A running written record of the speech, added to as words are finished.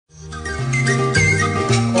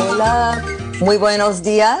Hola, muy buenos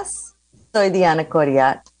días. Soy Diana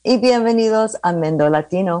Coriat y bienvenidos a Mendo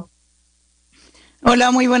Latino.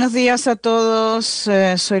 Hola, muy buenos días a todos.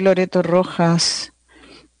 Soy Loreto Rojas.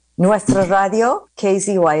 Nuestra radio,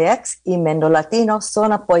 KZYX y Mendo Latino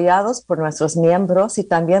son apoyados por nuestros miembros y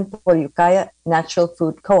también por Ukiah Natural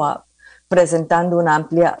Food Co-op, presentando una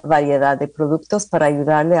amplia variedad de productos para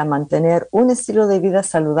ayudarle a mantener un estilo de vida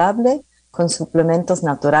saludable con suplementos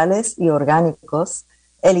naturales y orgánicos,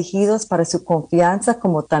 elegidos para su confianza,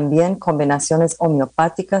 como también combinaciones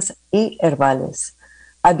homeopáticas y herbales.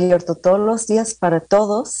 Abierto todos los días para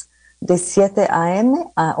todos, de 7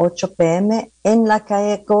 a.m. a 8 p.m. en la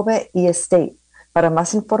calle Kobe y State. Para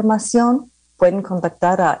más información, pueden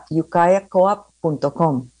contactar a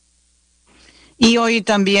ukiahcoop.com. Y hoy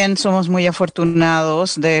también somos muy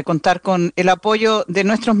afortunados de contar con el apoyo de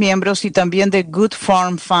nuestros miembros y también de Good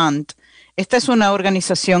Farm Fund. Esta es una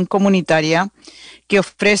organización comunitaria que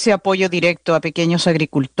ofrece apoyo directo a pequeños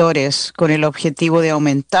agricultores con el objetivo de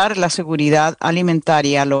aumentar la seguridad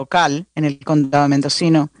alimentaria local en el condado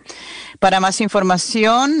mendocino. Para más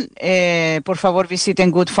información, por favor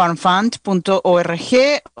visiten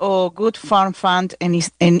goodfarmfund.org o Good Farm Fund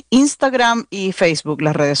en Instagram y Facebook,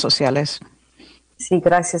 las redes sociales. Sí,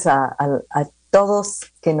 gracias a todos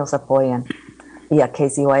que nos apoyan y a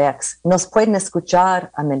KZYX. Nos pueden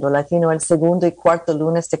escuchar a Mendo Latino el segundo y cuarto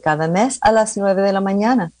lunes de cada mes a las 9 de la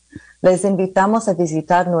mañana. Les invitamos a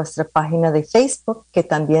visitar nuestra página de Facebook, que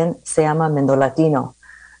también se llama Mendo Latino.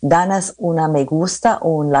 Danos una me gusta o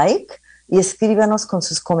un like y escríbanos con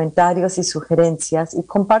sus comentarios y sugerencias y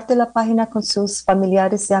comparte la página con sus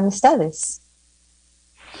familiares y amistades.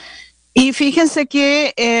 Y fíjense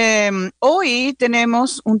que hoy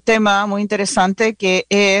tenemos un tema muy interesante que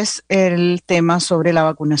es el tema sobre la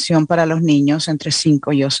vacunación para los niños entre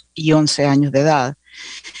 5 y 11 años de edad.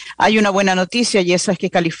 Hay una buena noticia y esa es que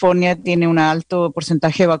California tiene un alto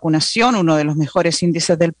porcentaje de vacunación, uno de los mejores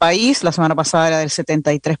índices del país. La semana pasada era del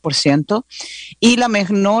 73% y la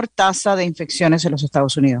menor tasa de infecciones en los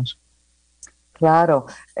Estados Unidos. Claro.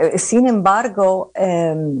 Sin embargo,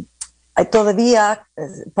 todavía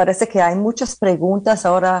parece que hay muchas preguntas.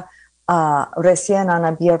 Ahora recién han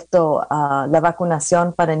abierto la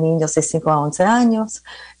vacunación para niños de 5 a 11 años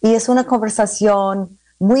y es una conversación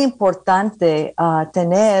muy importante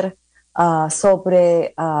tener para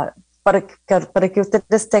que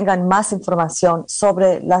ustedes tengan más información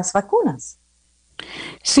sobre las vacunas.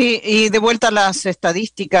 Sí, y de vuelta a las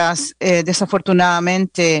estadísticas,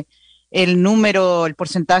 desafortunadamente el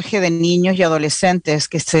porcentaje de niños y adolescentes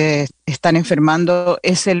que se están enfermando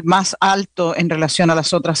es el más alto en relación a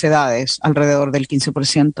las otras edades, alrededor del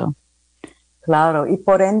 15%. Claro, y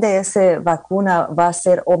por ende esa vacuna va a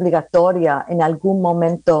ser obligatoria en algún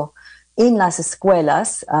momento en las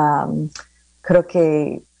escuelas, creo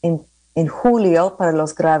que en julio para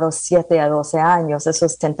los grados 7 a 12 años, eso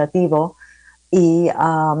es tentativo. Y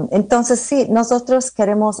entonces sí, nosotros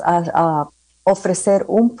queremos ofrecer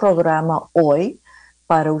un programa hoy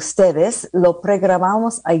para ustedes. Lo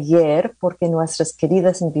programamos ayer porque nuestras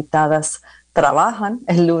queridas invitadas trabajan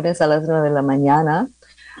el lunes a las 9 de la mañana.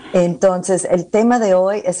 Entonces, el tema de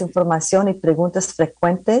hoy es información y preguntas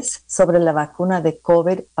frecuentes sobre la vacuna de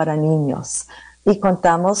COVID para niños. Y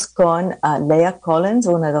contamos con Leah Collins,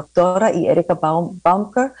 una doctora, y Erika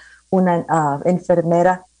Baumker, una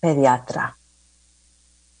enfermera pediatra.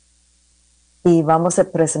 Y vamos a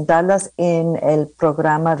presentarlas en el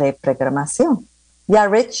programa de programación. ¿Ya,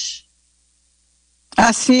 Rich?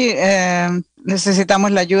 Sí,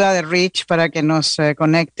 necesitamos la ayuda de Rich para que nos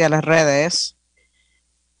conecte a las redes.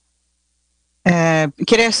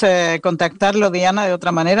 ¿Quieres contactarlo, Diana, de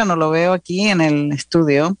otra manera? No lo veo aquí en el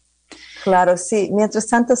estudio. Claro, sí. Mientras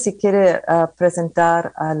tanto, si quiere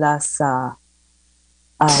presentar a las...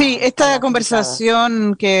 sí, esta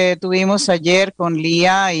conversación que tuvimos ayer con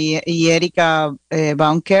Lía y Erika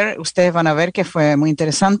Baumker, ustedes van a ver que fue muy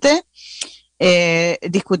interesante.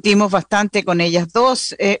 Discutimos bastante con ellas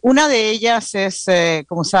dos. Una de ellas es,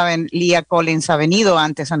 como saben, Leah Collins ha venido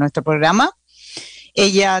antes a nuestro programa.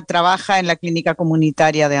 Ella trabaja en la clínica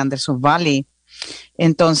comunitaria de Anderson Valley.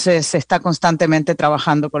 Entonces está constantemente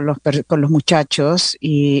trabajando con los muchachos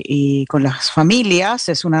y con las familias.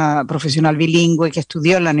 Es una profesional bilingüe que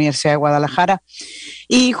estudió en la Universidad de Guadalajara.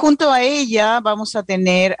 Y junto a ella vamos a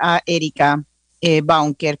tener a Erika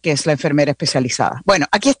Baumker, que es la enfermera especializada. Bueno,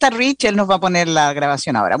 aquí está Rich, él nos va a poner la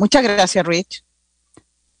grabación ahora. Muchas gracias, Rich.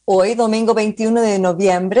 Hoy, domingo 21 de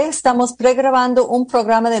noviembre, estamos pregrabando un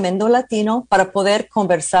programa de Mendo Latino para poder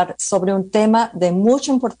conversar sobre un tema de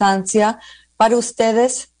mucha importancia para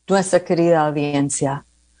ustedes, nuestra querida audiencia.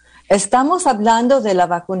 Estamos hablando de la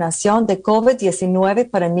vacunación de COVID-19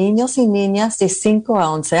 para niños y niñas de 5 a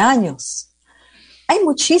 11 años. Hay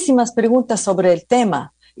muchísimas preguntas sobre el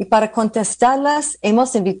tema y para contestarlas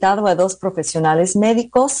hemos invitado a dos profesionales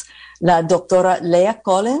médicos, la doctora Leah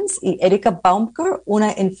Collins y Erika Baumker,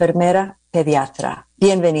 una enfermera pediatra.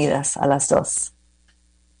 Bienvenidas a las dos.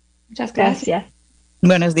 Muchas gracias.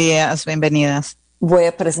 Buenos días, bienvenidas. Voy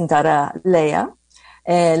a presentar a Leah.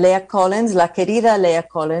 Leah Collins, la querida Leah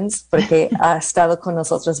Collins, porque ha estado con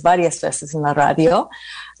nosotros varias veces en la radio,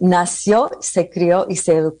 nació, se crió y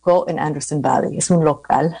se educó en Anderson Valley, es un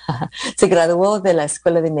local. Se graduó de la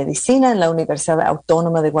Escuela de Medicina en la Universidad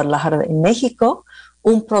Autónoma de Guadalajara en México,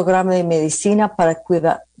 un programa de medicina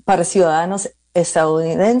para ciudadanos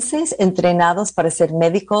estadounidenses entrenados para ser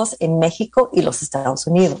médicos en México y los Estados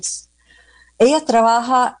Unidos. Ella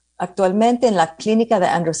trabaja actualmente en la clínica de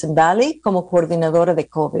Anderson Valley como coordinadora de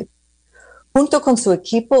COVID. Junto con su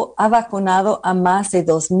equipo ha vacunado a más de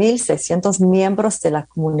 2,600 miembros de la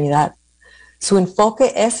comunidad. Su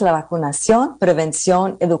enfoque es la vacunación,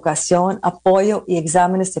 prevención, educación, apoyo y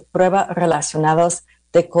exámenes de prueba relacionados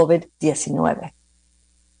de COVID-19.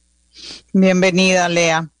 Bienvenida,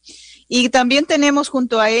 Leah. Y también tenemos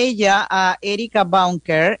junto a ella a Erika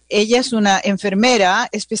Baumker. Ella es una enfermera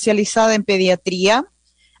especializada en pediatría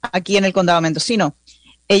aquí en el condado mendocino.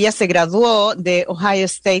 Ella se graduó de Ohio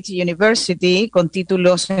State University con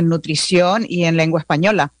títulos en nutrición y en lengua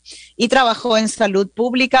española y trabajó en salud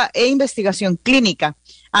pública e investigación clínica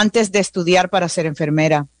antes de estudiar para ser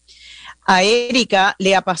enfermera. A Erika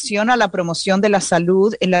le apasiona la promoción de la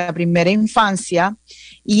salud en la primera infancia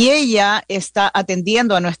y ella está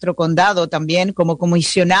atendiendo a nuestro condado también como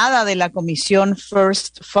comisionada de la comisión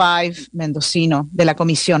First Five mendocino, de la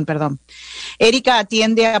comisión, perdón. Erika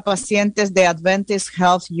atiende a pacientes de Adventist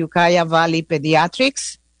Health Ukiah Valley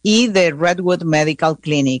Pediatrics y de Redwood Medical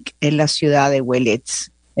Clinic en la ciudad de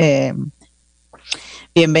Willits.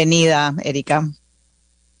 Bienvenida, Erika.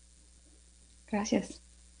 Gracias.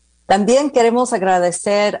 También queremos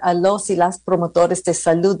agradecer a los y las promotores de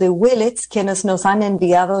salud de Willits, quienes nos han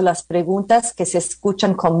enviado las preguntas que se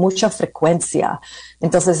escuchan con mucha frecuencia.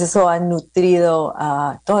 Entonces, eso ha nutrido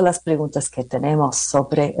todas las preguntas que tenemos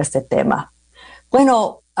sobre este tema.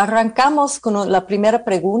 Bueno, arrancamos con la primera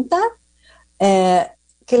pregunta,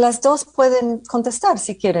 que las dos pueden contestar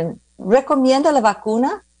si quieren. ¿Recomienda la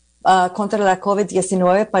vacuna contra la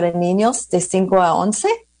COVID-19 para niños de 5 a 11?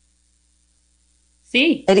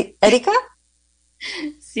 Sí. ¿Erika?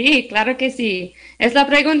 Sí, claro que sí. Es la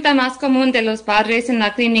pregunta más común de los padres en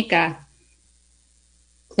la clínica.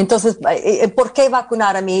 Entonces, ¿por qué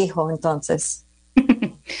vacunar a mi hijo entonces?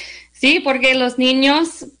 Sí, porque los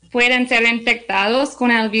niños pueden ser infectados con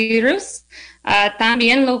el virus.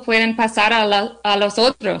 También lo pueden pasar a los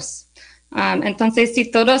otros. Entonces, si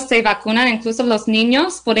todos se vacunan, incluso los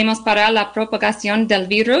niños, podemos parar la propagación del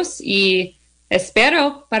virus y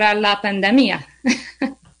espero parar la pandemia.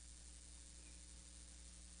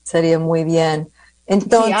 Sería muy bien.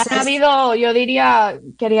 Entonces, sí, han habido, yo diría,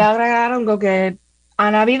 quería agregar algo, que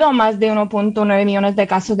han habido más de 1.9 millones de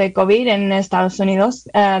casos de COVID en Estados Unidos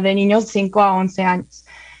de niños 5 a 11 años.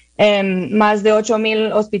 Más de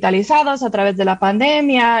 8,000 hospitalizados a través de la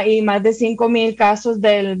pandemia y más de 5,000 casos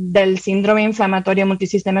del síndrome inflamatorio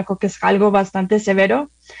multisistémico, que es algo bastante severo.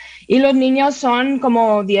 Y los niños son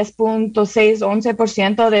como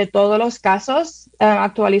 10.6-11% de todos los casos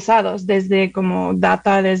actualizados desde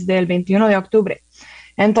el 21 de octubre.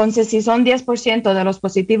 Entonces, si son 10% de los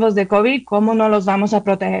positivos de COVID, ¿cómo no los vamos a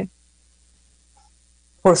proteger?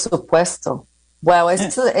 por supuesto. Wow,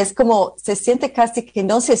 esto es como, se siente casi que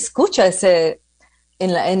no se escucha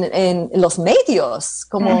en los medios,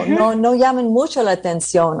 como no llaman mucho la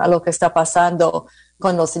atención a lo que está pasando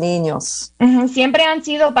con los niños. Siempre han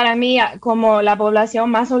sido para mí como la población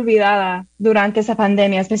más olvidada durante esa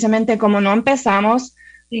pandemia, especialmente como no empezamos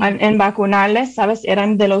en vacunarles, ¿sabes?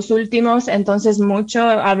 Eran de los últimos, entonces mucho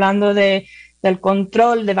hablando del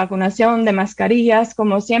control de vacunación, de mascarillas,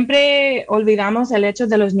 como siempre olvidamos el hecho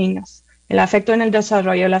de los niños, el afecto en el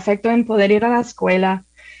desarrollo, el afecto en poder ir a la escuela.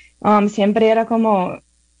 Siempre era como,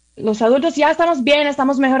 los adultos ya estamos bien,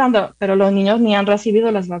 estamos mejorando, pero los niños ni han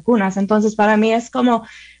recibido las vacunas. Entonces, para mí es como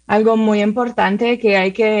algo muy importante que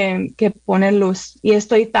hay que poner luz. Y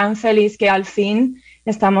estoy tan feliz que al fin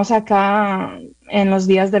estamos acá en los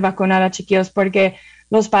días de vacunar a chiquillos, porque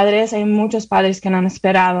los padres, hay muchos padres que no han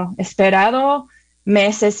esperado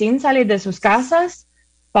meses sin salir de sus casas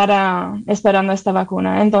esperando esta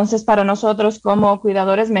vacuna. Entonces, para nosotros como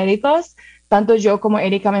cuidadores médicos, tanto yo como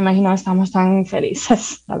Erika, me imagino, estamos tan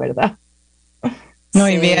felices, la verdad.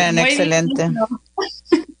 Muy bien, muy excelente.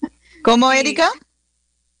 Bien. ¿Cómo, Erika?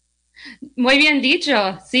 Muy bien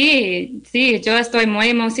dicho, sí, yo estoy muy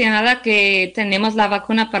emocionada que tenemos la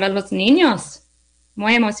vacuna para los niños,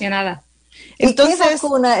 muy emocionada. Entonces, ¿y qué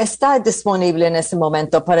vacuna está disponible en ese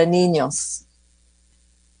momento para niños?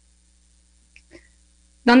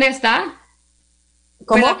 ¿Dónde está?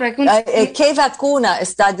 ¿Cómo? ¿Qué vacuna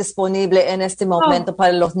está disponible en este momento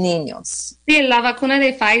para los niños? Sí, la vacuna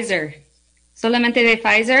de Pfizer, solamente de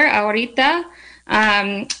Pfizer ahorita.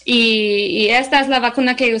 Y esta es la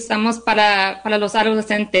vacuna que usamos para los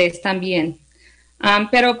adolescentes también.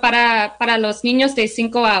 Pero para los niños de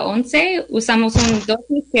 5 a 11 usamos un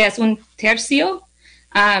dosis que es un tercio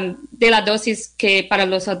de la dosis que para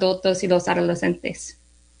los adultos y los adolescentes.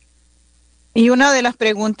 Y una de las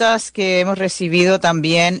preguntas que hemos recibido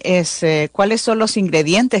también es ¿cuáles son los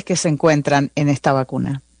ingredientes que se encuentran en esta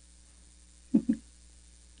vacuna?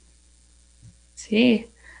 Sí.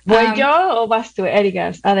 ¿Voy yo o vas tú,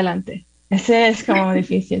 Erika? Adelante. Ese es como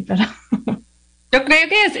difícil, pero... Yo creo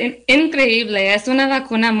que es increíble. Es una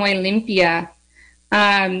vacuna muy limpia.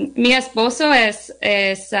 Mi esposo es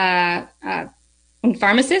un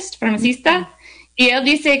farmacista, y él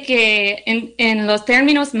dice que en los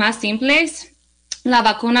términos más simples, la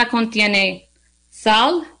vacuna contiene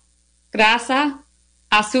sal, grasa,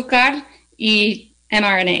 azúcar y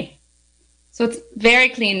mRNA. So it's very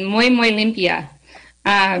clean, muy, muy limpia.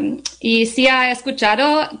 Y sí ha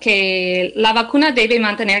escuchado que la vacuna debe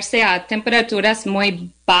mantenerse a temperaturas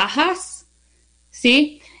muy bajas,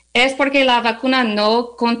 ¿sí? Es porque la vacuna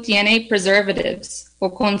no contiene preservatives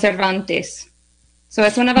o conservantes. So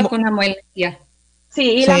es una vacuna muy limpia. Sí,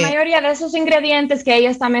 y la mayoría de esos ingredientes que ella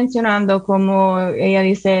está mencionando, como ella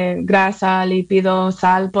dice, grasa, lípido,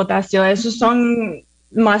 sal, potasio, esos son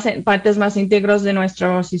partes más íntegros de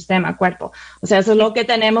nuestro sistema, cuerpo. O sea, eso es lo que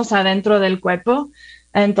tenemos adentro del cuerpo.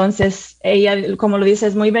 Entonces, ella, como lo dice,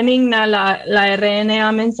 es muy benigna. La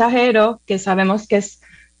RNA mensajero, que sabemos que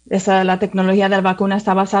la tecnología de la vacuna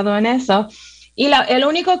está basado en eso. Y el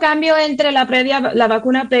único cambio entre la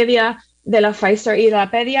vacuna previa de la Pfizer y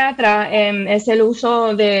la pediatra es el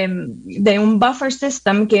uso de un buffer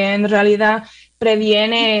system que en realidad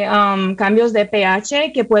previene cambios de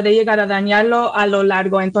pH que puede llegar a dañarlo a lo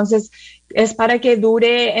largo. Entonces, es para que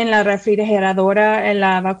dure en la refrigeradora en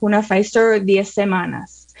la vacuna Pfizer 10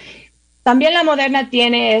 semanas. También la Moderna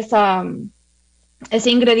tiene ese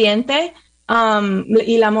ingrediente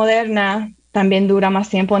y la Moderna también dura más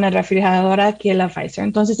tiempo en la refrigeradora que la Pfizer.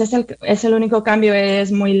 Entonces, es el único cambio,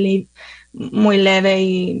 es muy leve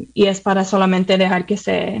y es para solamente dejar que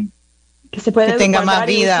se puede tenga más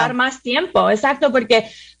vida, usar más tiempo. Exacto, porque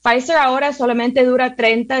Pfizer ahora solamente dura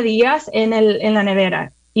 30 días en la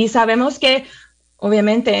nevera. Y sabemos que,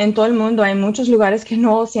 obviamente, en todo el mundo hay muchos lugares que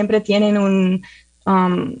no siempre tienen un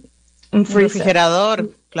refrigerador,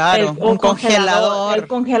 claro, un congelador. El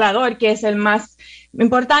congelador, que es el más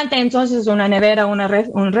importante. Entonces, una nevera,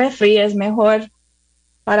 un refri es mejor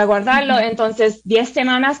para guardarlo. Entonces, 10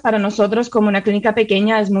 semanas para nosotros como una clínica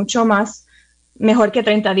pequeña es mucho mejor que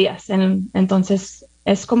 30 días. Entonces,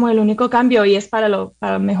 es como el único cambio y es para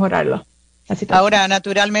mejorarlo. Ahora,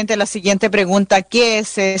 naturalmente, la siguiente pregunta, ¿qué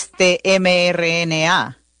es este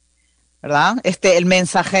mRNA? ¿Verdad? El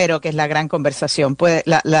mensajero, que es la gran conversación,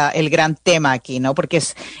 el gran tema aquí, ¿no? Porque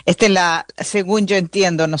según yo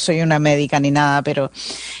entiendo, no soy una médica ni nada, pero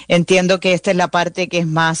entiendo que esta es la parte que es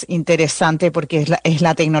más interesante porque es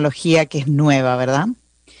la tecnología que es nueva, ¿verdad?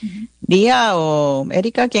 Uh-huh. Lía o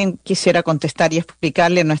Erika, quien quisiera contestar y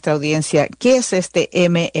explicarle a nuestra audiencia, ¿qué es este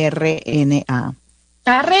mRNA?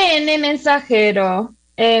 ARN mensajero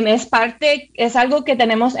es algo que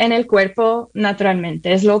tenemos en el cuerpo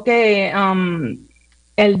naturalmente. Es lo que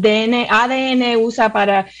el ADN usa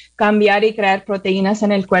para cambiar y crear proteínas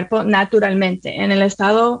en el cuerpo naturalmente, en el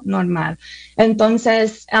estado normal.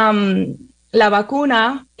 Entonces, la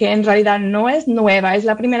vacuna, que en realidad no es nueva, es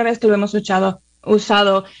la primera vez que lo hemos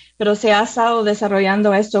usado, pero se ha estado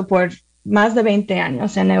desarrollando esto por más de 20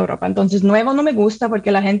 años en Europa. Entonces, nuevo no me gusta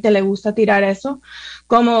porque a la gente le gusta tirar eso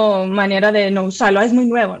como manera de no usarlo. Es muy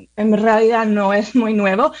nuevo. En realidad no es muy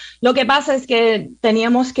nuevo. Lo que pasa es que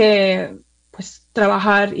teníamos que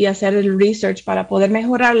trabajar y hacer el research para poder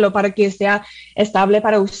mejorarlo, para que sea estable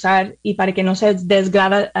para usar y para que no se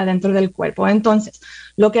desgrada adentro del cuerpo. Entonces,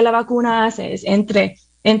 lo que la vacuna hace es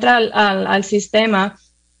entra al sistema.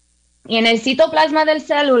 Y en el citoplasma de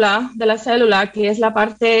la célula, que es la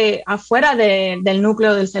parte afuera del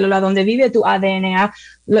núcleo de la célula donde vive tu ADN,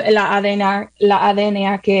 la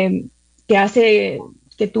ADN que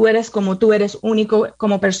que tú eres único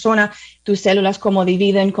como persona, tus células cómo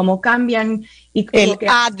dividen, cómo cambian. Y el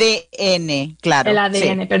ADN, claro. El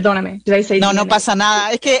ADN, sí. Perdóname. No pasa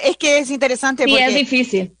nada. Es que es interesante porque es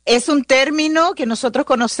difícil. Es un término que nosotros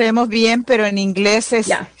conocemos bien, pero en inglés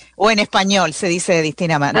o en español se dice de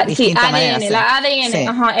distinta manera. ADN, la ADN, sí.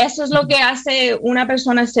 Eso es lo que hace una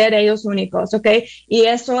persona ser ellos únicos, ¿ok? Y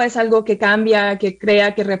eso es algo que cambia, que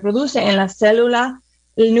crea, que reproduce en la célula,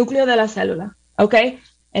 el núcleo de la célula, ¿ok?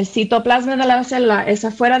 El citoplasma de la célula es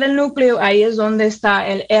afuera del núcleo, ahí es donde está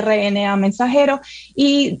el RNA mensajero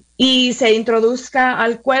y se introduzca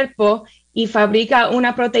al cuerpo y fabrica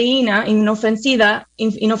una proteína inofensiva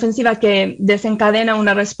que desencadena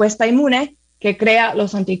una respuesta inmune que crea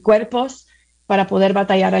los anticuerpos para poder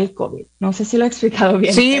batallar el COVID. No sé si lo he explicado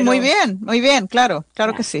bien. Sí, pero... muy bien, claro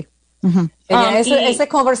que sí. Uh-huh. Esa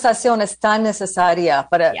conversación es tan necesaria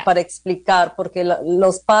para explicar, porque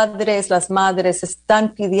los padres, las madres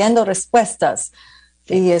están pidiendo respuestas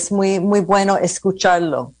y es muy, muy bueno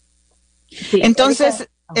escucharlo. Sí, entonces,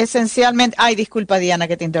 esencialmente, disculpa Diana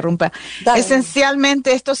que te interrumpa. Dale.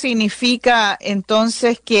 Esencialmente esto significa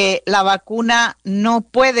entonces que la vacuna no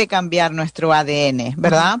puede cambiar nuestro ADN,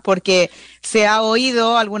 ¿verdad? Uh-huh. Porque se ha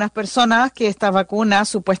oído algunas personas que estas vacunas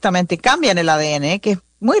supuestamente cambian el ADN, que es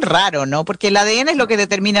muy raro, ¿no? Porque el ADN es lo que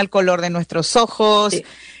determina el color de nuestros ojos, sí,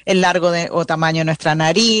 el largo o tamaño de nuestra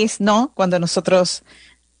nariz, ¿no? Cuando nosotros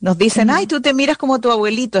nos dicen, tú te miras como tu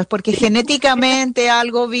abuelito, es porque genéticamente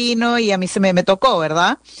algo vino y a mí me tocó,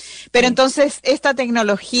 ¿verdad? Pero entonces esta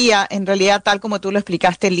tecnología, en realidad, tal como tú lo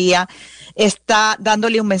explicaste, Lía, está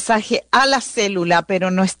dándole un mensaje a la célula,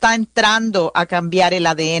 pero no está entrando a cambiar el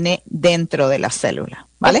ADN dentro de la célula,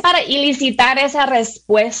 ¿vale? Es para elicitar esa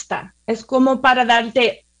respuesta. Es como para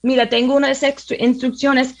darte, mira, tengo unas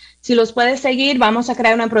instrucciones, si los puedes seguir, vamos a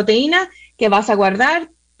crear una proteína que vas a guardar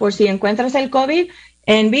por si encuentras el COVID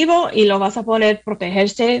en vivo y lo vas a poder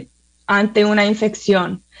protegerse ante una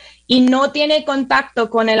infección. Y no tiene contacto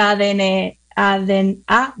con el ADN.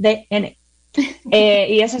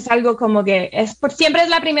 Y eso es algo como que siempre es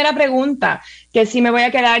la primera pregunta, que si me voy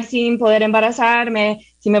a quedar sin poder embarazarme,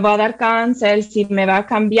 si me va a dar cáncer, si me va a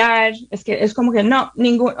cambiar, es como que no,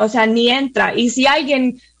 ni entra. Y si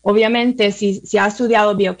alguien, obviamente, si ha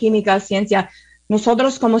estudiado bioquímica, ciencia,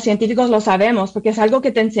 nosotros como científicos lo sabemos, porque es algo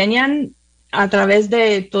que te enseñan a través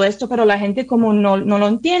de todo esto, pero la gente como no lo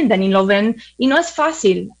entiende ni lo ven, y no es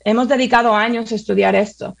fácil. Hemos dedicado años a estudiar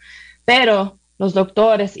esto, pero los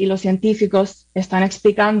doctores y los científicos están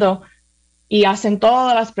explicando y hacen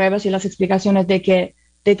todas las pruebas y las explicaciones de que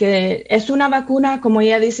es una vacuna, como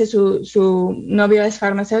ella dice, su novio es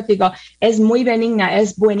farmacéutico, es muy benigna,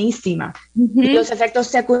 es buenísima. Uh-huh. Y los efectos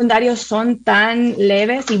secundarios son tan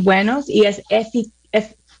leves y buenos y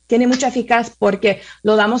tiene mucha eficacia porque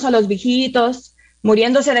lo damos a los viejitos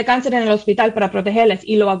muriéndose de cáncer en el hospital para protegerles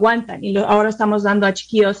y lo aguantan. Y ahora estamos dando a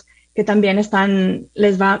chiquillos que también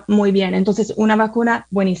les va muy bien. Entonces, una vacuna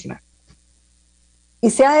buenísima. Y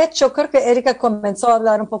se ha hecho, creo que Erika comenzó a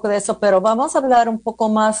hablar un poco de eso, pero vamos a hablar un poco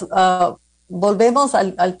más, volvemos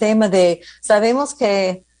al tema sabemos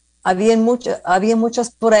que había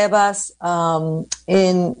muchas pruebas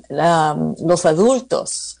en los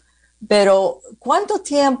adultos, pero ¿cuánto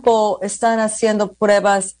tiempo están haciendo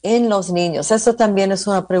pruebas en los niños? Eso también es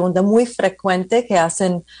una pregunta muy frecuente que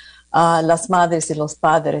hacen las madres y los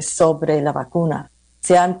padres sobre la vacuna.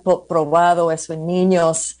 ¿Se han probado eso en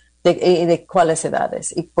niños? ¿De cuáles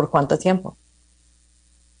edades y por cuánto tiempo?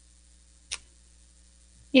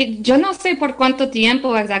 Yo no sé por cuánto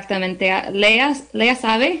tiempo exactamente. ¿Lea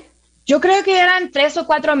sabe? Yo creo que eran 3 o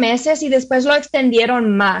 4 meses y después lo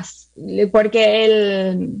extendieron más porque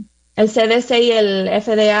el CDC y el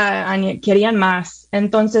FDA querían más.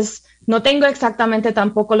 Entonces, no tengo exactamente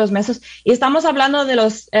tampoco los meses. Y estamos hablando de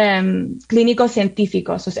los clínicos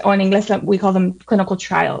científicos, o en inglés we call them clinical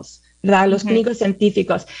trials, ¿verdad? Los clínicos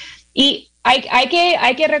científicos. Y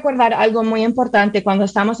hay que recordar algo muy importante cuando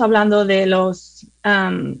estamos hablando de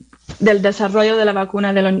del desarrollo de la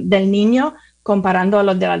vacuna del niño comparando a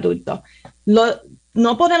los del adulto.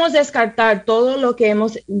 No podemos descartar todo lo que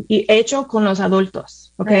hemos hecho con los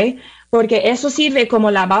adultos, ¿ok? Porque eso sirve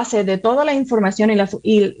como la base de toda la información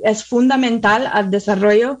y es fundamental al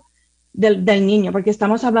desarrollo del niño, porque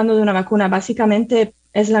estamos hablando de una vacuna, básicamente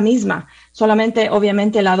es la misma, solamente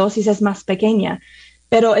obviamente la dosis es más pequeña,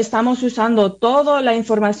 pero estamos usando toda la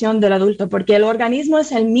información del adulto, porque el organismo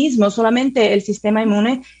es el mismo, solamente el sistema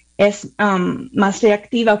inmune es más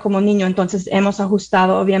reactiva como niño, entonces hemos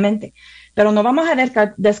ajustado obviamente. Pero no vamos a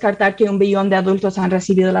descartar que 1 billón de adultos han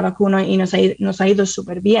recibido la vacuna y nos ha ido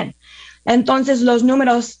súper bien. Entonces, los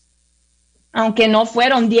números aunque no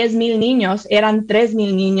fueron 10,000 niños, eran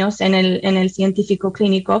 3,000 niños en el científico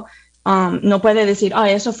clínico, no puede decir,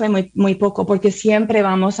 eso fue muy, muy poco, porque siempre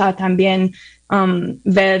vamos a también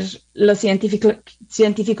ver los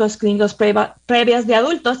científicos clínicos previas de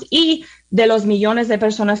adultos y de los millones de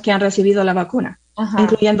personas que han recibido la vacuna,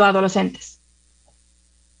 incluyendo adolescentes.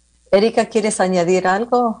 Erika, ¿quieres añadir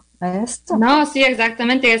algo a esto? No, sí,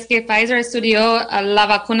 exactamente. Es que Pfizer estudió la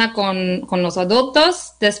vacuna con los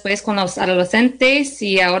adultos, después con los adolescentes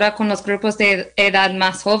y ahora con los grupos de edad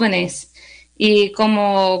más jóvenes. Y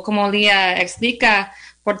como Lía explica,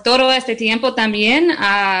 por todo este tiempo también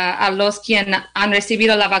a los quienes han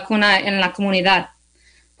recibido la vacuna en la comunidad.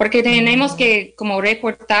 Porque tenemos que como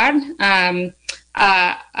reportar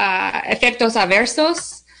efectos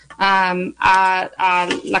adversos a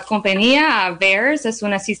la compañía, a VAERS, es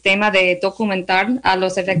un sistema de documentar a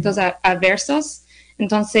los efectos adversos.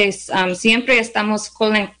 Entonces, siempre estamos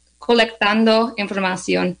colectando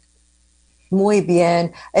información. Muy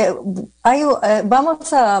bien.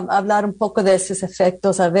 Vamos a hablar un poco de esos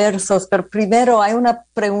efectos adversos, pero primero hay una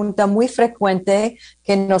pregunta muy frecuente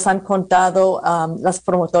que nos han contado los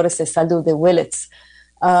promotores de salud de Willits.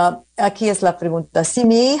 Aquí es la pregunta. Si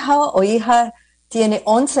mi hija o hija tiene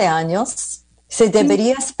 11 años, ¿se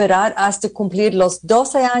debería esperar hasta cumplir los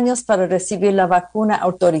 12 años para recibir la vacuna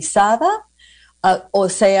autorizada? O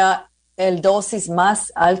sea, el dosis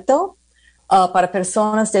más alto para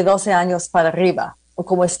personas de 12 años para arriba, o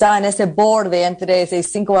como está en ese borde entre de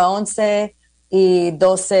 5 a 11 y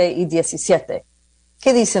 12 y 17.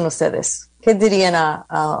 ¿Qué dicen ustedes? ¿Qué dirían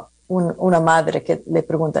a una madre que le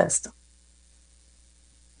pregunta esto?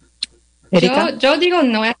 Yo digo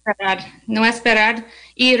no esperar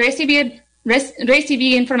y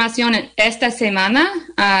recibí información esta semana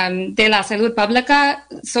de la salud pública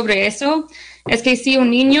sobre eso. Es que si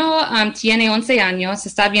un niño tiene 11 años,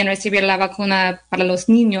 está bien recibir la vacuna para los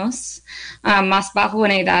niños más bajo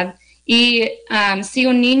en edad. Y si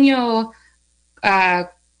un niño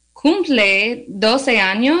cumple 12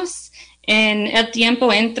 años en el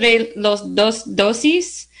tiempo entre los dos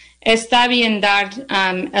dosis, está bien dar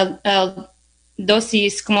el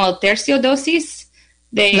dosis, como el tercio dosis.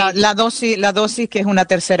 La dosis que es una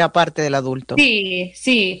tercera parte del adulto.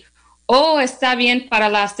 Sí. O está bien para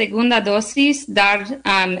la segunda dosis dar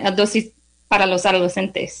el dosis para los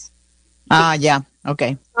adolescentes. Ya,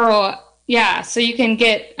 okay. So you can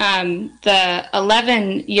get the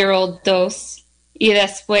 11-year-old dose y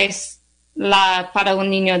después para un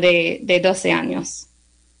niño de 12 años.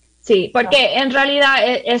 Sí, porque en realidad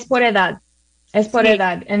es por edad. Es por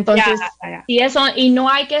edad. Entonces, y eso, y no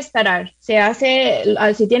hay que esperar. Se hace,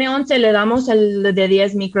 si tiene 11, le damos el de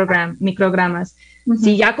 10 microgramas. Uh-huh.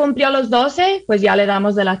 Si ya cumplió los 12, pues ya le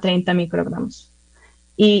damos de las 30 microgramos.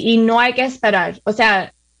 Y no hay que esperar. O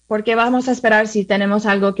sea, ¿por qué vamos a esperar si tenemos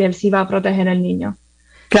algo que sí va a proteger al niño?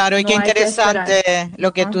 Claro, y qué interesante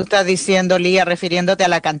lo que tú estás diciendo, Lía, refiriéndote a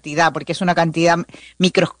la cantidad, porque es una cantidad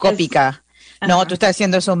microscópica. No, tú estás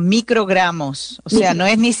diciendo esos microgramos, o sea, no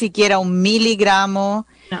es ni siquiera un miligramo,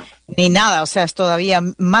 ni nada, o sea, es todavía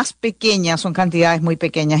más pequeña, son cantidades muy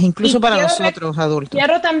pequeñas, incluso para nosotros adultos.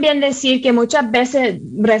 Quiero también decir que muchas veces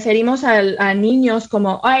referimos a niños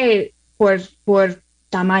como, por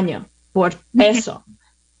tamaño, por peso.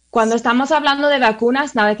 Cuando estamos hablando de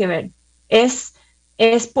vacunas, nada que ver. Es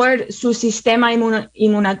por su sistema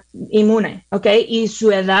inmune, ¿ok? Y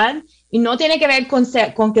su edad. Y no tiene que ver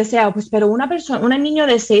con que sea, pues, pero un niño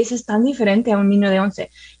de 6 es tan diferente a un niño de 11.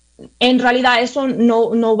 En realidad eso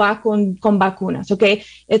no va con vacunas, ¿ok?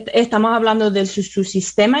 Estamos hablando de su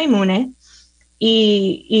sistema inmune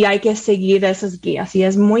y hay que seguir esas guías. Y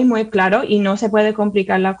es muy, muy claro y no se puede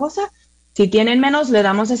complicar la cosa. Si tienen menos, le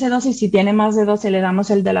damos ese dosis. Si tienen más de 12, le damos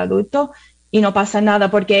el del adulto. Y no pasa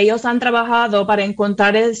nada, porque ellos han trabajado para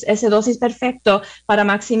encontrar ese dosis perfecto para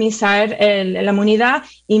maximizar la inmunidad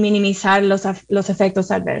y minimizar los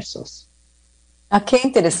efectos adversos. Qué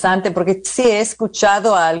interesante, porque sí he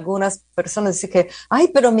escuchado a algunas personas decir que,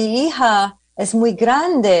 pero mi hija es muy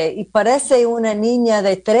grande y parece una niña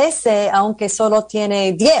de 13, aunque solo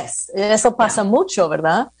tiene 10. Eso pasa mucho,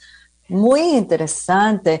 ¿verdad? Muy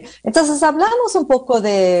interesante. Entonces, hablamos un poco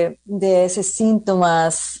de esos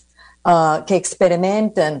síntomas que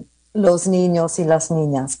experimenten los niños y las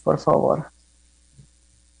niñas, por favor.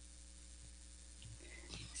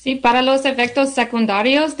 Sí, para los efectos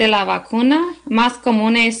secundarios de la vacuna, más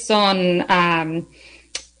comunes son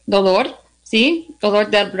dolor, ¿sí? Dolor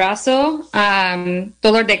del brazo,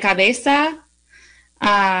 dolor de cabeza,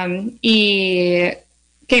 y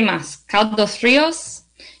 ¿qué más? Caldos fríos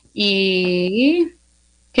y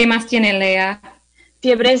 ¿qué más tiene Lea?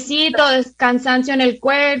 Fiebrecito, cansancio en el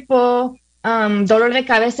cuerpo, dolor de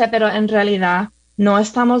cabeza, pero en realidad no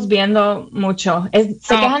estamos viendo mucho. Se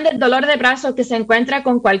quejan del dolor de brazo que se encuentra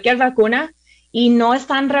con cualquier vacuna y no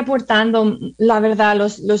están reportando. La verdad,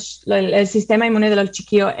 el sistema inmune de los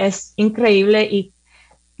chiquillos es increíble y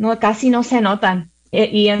casi no se notan.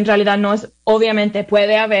 Y en realidad no es, obviamente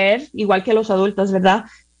puede haber, igual que los adultos, ¿verdad?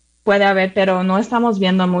 Puede haber, pero no estamos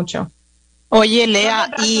viendo mucho. Oye, Lea,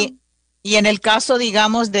 y en el caso,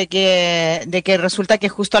 digamos, de que resulta que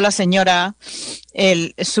justo a la señora,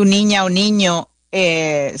 su niña o niño,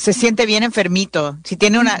 se siente bien enfermito, si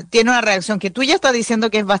tiene una reacción que tú ya estás diciendo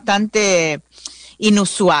que es bastante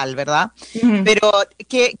inusual, ¿verdad? Uh-huh. Pero,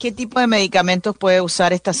 ¿qué tipo de medicamentos puede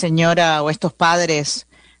usar esta señora o estos padres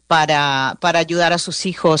para ayudar a sus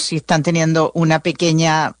hijos si están teniendo una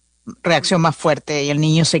pequeña reacción más fuerte y el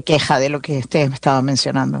niño se queja de lo que ustedes me estaban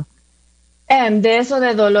mencionando? De eso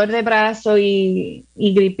de dolor de brazo y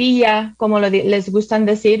gripilla, como les gustan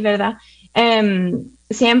decir, ¿verdad?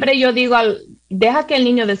 Siempre yo digo, deja que el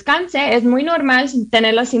niño descanse. Es muy normal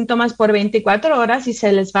tener los síntomas por 24 horas y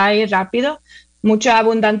se les va a ir rápido. Muchos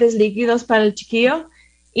abundantes líquidos para el chiquillo.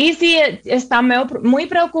 Y si está muy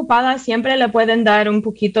preocupada, siempre le pueden dar un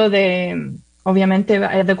poquito de, obviamente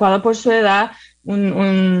adecuado por su edad,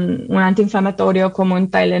 un antiinflamatorio como un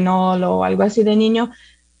Tylenol o algo así de niño.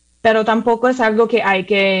 Pero tampoco es algo que hay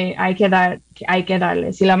que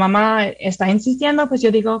darle. Si la mamá está insistiendo, pues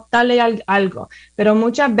yo digo, dale algo. Pero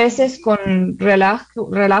muchas veces con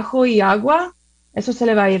relajo y agua, eso se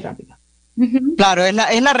le va a ir rápido. Claro, es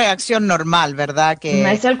la reacción normal, ¿verdad?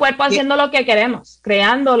 Es el cuerpo haciendo lo que queremos,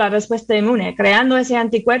 creando la respuesta inmune, creando ese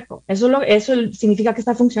anticuerpo. Eso significa que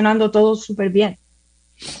está funcionando todo súper bien.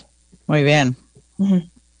 Muy bien. Uh-huh.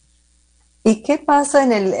 ¿Y qué pasa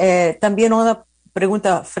también una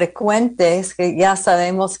pregunta frecuente es que ya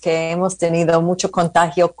sabemos que hemos tenido mucho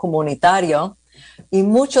contagio comunitario y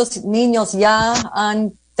muchos niños ya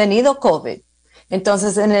han tenido COVID?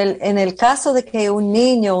 Entonces, en el caso de que un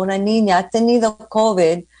niño o una niña ha tenido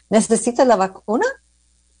COVID, ¿necesita la vacuna?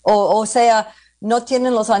 O sea, ¿no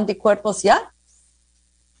tienen los anticuerpos ya?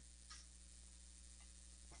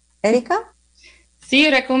 ¿Erika? Sí,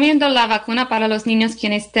 recomiendo la vacuna para los niños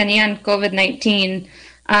quienes tenían COVID-19.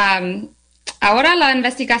 Ahora la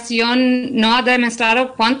investigación no ha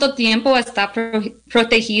demostrado cuánto tiempo está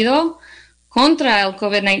protegido contra el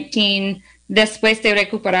COVID-19 después de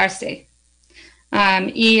recuperarse.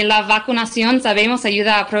 Y la vacunación, sabemos,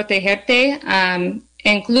 ayuda a protegerte,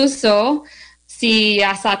 incluso si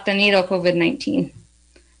has tenido COVID-19.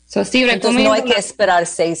 Sí, entonces no hay que esperar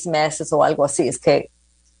 6 meses o algo así, es que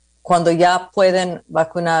cuando ya pueden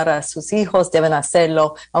vacunar a sus hijos, deben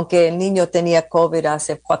hacerlo, aunque el niño tenía COVID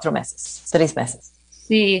hace 4 meses, 3 meses.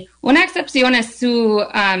 Sí, una excepción es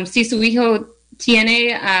si su hijo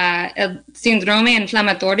tiene el síndrome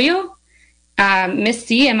inflamatorio,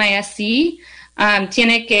 MIS-C,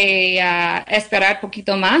 tiene que esperar un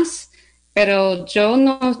poquito más, pero yo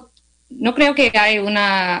no creo que hay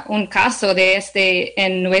un caso de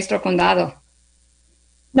en nuestro condado.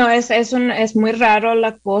 No, es muy raro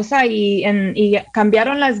la cosa y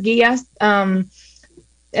cambiaron las guías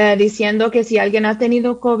diciendo que si alguien ha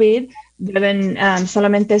tenido COVID deben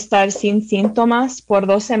solamente estar sin síntomas por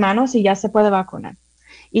 2 semanas y ya se puede vacunar.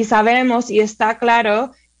 Y sabemos y está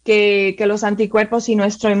claro que los anticuerpos y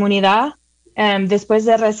nuestra inmunidad después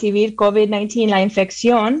de recibir COVID-19, la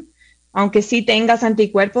infección, aunque sí tengas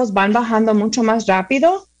anticuerpos, van bajando mucho más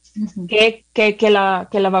rápido uh-huh. que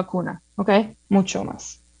la vacuna, ¿ok? Mucho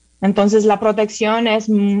más. Entonces, la protección es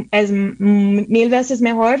 1000 veces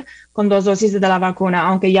mejor con 2 dosis de la vacuna,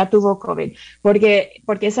 aunque ya tuvo COVID. Porque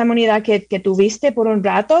esa inmunidad que tuviste por un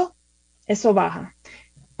rato, eso baja.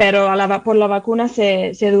 Pero por la vacuna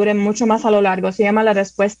se dure mucho más a lo largo. Se llama la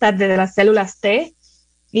respuesta de las células T.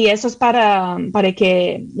 Y eso es para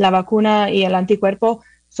que la vacuna y el anticuerpo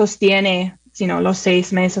sostiene los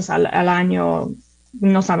 6 meses al año.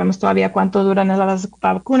 No sabemos todavía cuánto duran las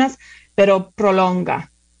vacunas, pero prolonga.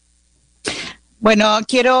 Bueno,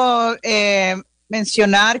 quiero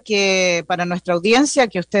mencionar que para nuestra audiencia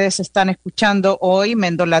que ustedes están escuchando hoy,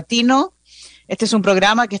 Mendo Latino, este es un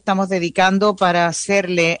programa que estamos dedicando para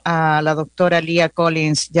hacerle a la doctora Leah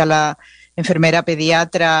Collins y a la enfermera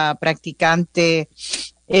pediatra practicante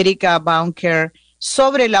Erika Baunker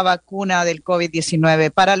sobre la vacuna del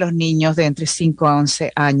COVID-19 para los niños de entre 5 a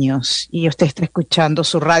 11 años. Y usted está escuchando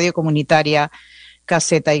su radio comunitaria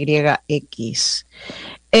KZYX.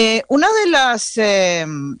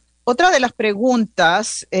 Otra de las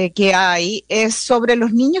preguntas que hay es sobre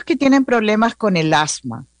los niños que tienen problemas con el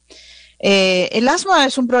asma. El asma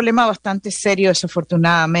es un problema bastante serio,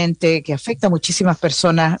 desafortunadamente, que afecta a muchísimas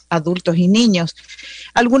personas, adultos y niños.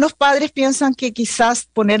 Algunos padres piensan que quizás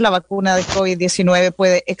poner la vacuna de COVID-19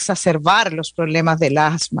 puede exacerbar los problemas del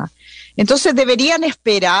asma. Entonces, ¿deberían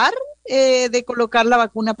esperar de colocar la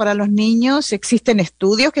vacuna para los niños? ¿Existen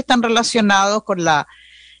estudios que están relacionados con la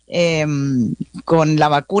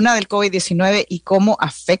vacuna del COVID-19 y cómo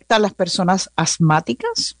afecta a las personas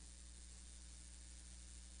asmáticas?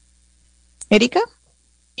 ¿Erika?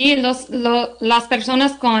 Y las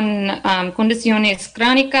personas con condiciones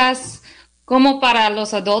crónicas, como para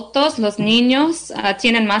los adultos, los niños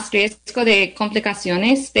tienen más riesgo de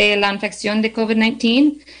complicaciones de la infección de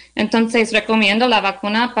COVID-19. Entonces, recomiendo la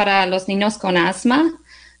vacuna para los niños con asma.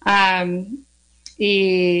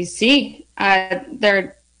 Y sí,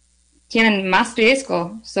 tienen más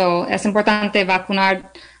riesgo. So, es importante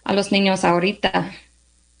vacunar a los niños ahorita.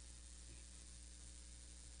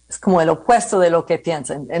 Es como el opuesto de lo que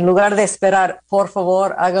piensan. En lugar de esperar, por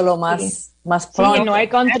favor, hágalo más pronto. Sí, no hay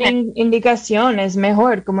contraindicación, es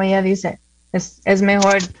mejor, como ella dice. Es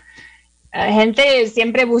mejor. Gente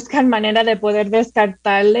siempre busca manera de poder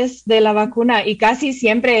descartarles de la vacuna y casi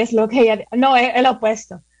siempre es lo que ella... No, es el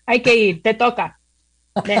opuesto. Hay que ir, te toca.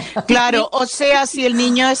 Claro, o sea, si el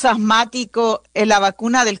niño es asmático, la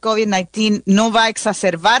vacuna del COVID-19 no va a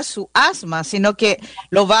exacerbar su asma, sino que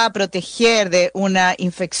lo va a proteger de una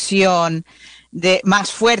infección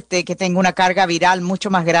más fuerte que tenga una carga viral mucho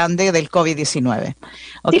más grande del COVID-19.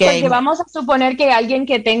 Okay. Sí, porque vamos a suponer que alguien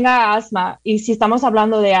que tenga asma, y si estamos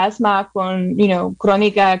hablando de asma con,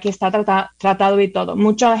 crónica que está tratado y todo,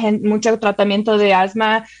 mucho tratamiento de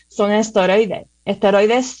asma son esteroides.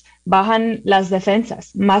 Esteroides bajan las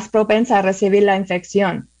defensas, más propensa a recibir la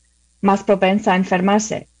infección, más propensa a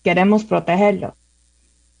enfermarse. Queremos protegerlo.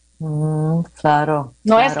 Claro.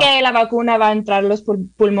 No es que la vacuna va a entrar a los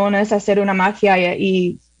pulmones a hacer una magia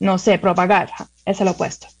y no sé, propagar. Es el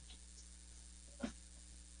opuesto.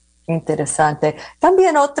 Interesante.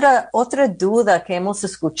 También otra duda que hemos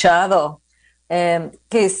escuchado,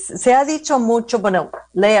 que se ha dicho mucho, bueno,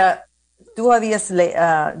 Lea, tú habías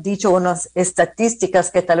dicho unas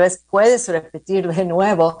estadísticas que tal vez puedes repetir de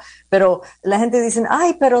nuevo, pero la gente dice,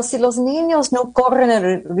 pero si los niños no corren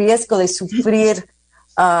el riesgo de sufrir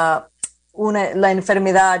la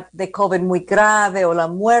enfermedad de COVID muy grave o la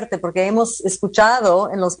muerte, porque hemos escuchado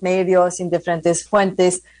en los medios, en diferentes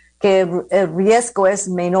fuentes, que el riesgo es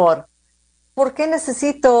menor. ¿Por qué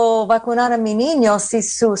necesito vacunar a mi niño si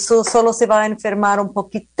solo se va a enfermar un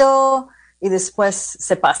poquito y después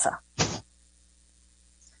se pasa?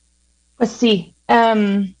 Pues sí.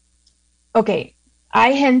 Ok.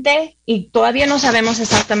 Hay gente, y todavía no sabemos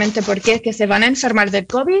exactamente por qué, que se van a enfermar de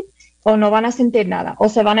COVID o no van a sentir nada, o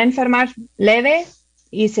se van a enfermar leve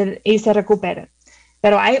y se recuperan.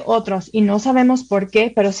 Pero hay otros, y no sabemos por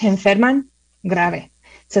qué, pero se enferman grave,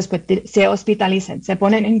 se hospitalizan, se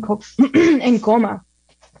ponen en coma,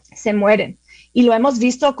 se mueren. Y lo hemos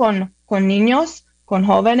visto con niños, con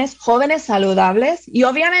jóvenes saludables, y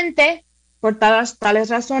obviamente por tales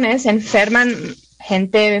razones enferman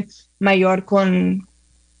gente mayor con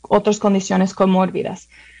otras condiciones comórbidas.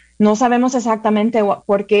 No sabemos exactamente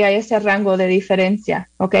por qué hay ese rango de diferencia,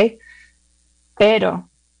 ¿ok? Pero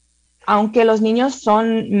aunque los niños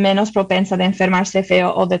son menos propensos de enfermarse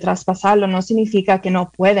feo o de traspasarlo, no significa que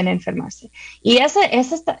no pueden enfermarse. Y esa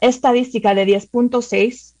estadística de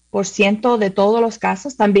 10.6% de todos los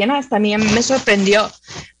casos también hasta a mí me sorprendió,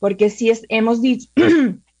 porque sí hemos dicho,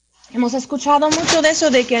 hemos escuchado mucho de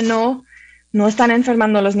eso de que no están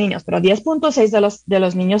enfermando los niños, pero 10.6 de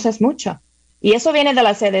los niños es mucho. Y eso viene de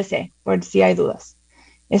la CDC, por si hay dudas.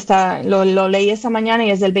 Lo leí esta mañana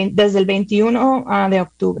y es desde el 21 de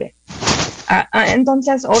octubre.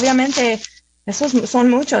 Entonces, obviamente, esos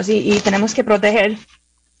son muchos y tenemos que proteger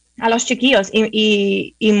a los chiquillos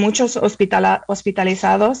y muchos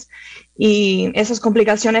hospitalizados y esas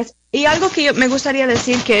complicaciones. Y algo que me gustaría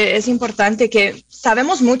decir que es importante, que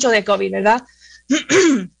sabemos mucho de COVID, ¿verdad?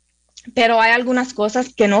 Pero hay algunas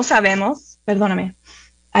cosas que no sabemos, perdóname.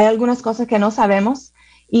 Hay algunas cosas que no sabemos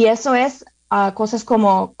y eso es cosas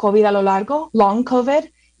como COVID a lo largo, long COVID,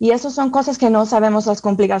 y eso son cosas que no sabemos las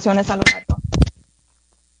complicaciones a lo largo.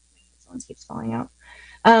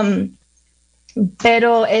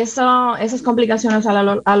 Pero esas complicaciones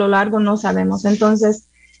a lo largo no sabemos. Entonces,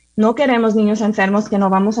 no queremos niños enfermos que no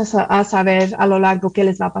vamos a saber a lo largo qué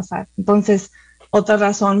les va a pasar. Entonces, otra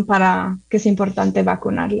razón para que es importante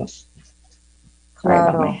vacunarlos.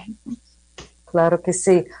 Claro que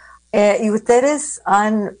sí. Y ustedes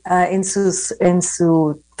han, en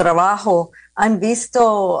su trabajo, han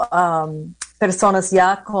visto personas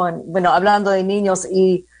ya hablando de niños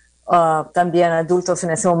y también adultos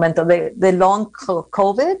en ese momento de long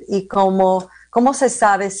COVID y cómo se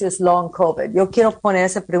sabe si es long COVID. Yo quiero poner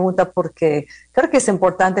esa pregunta porque creo que es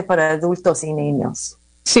importante para adultos y niños.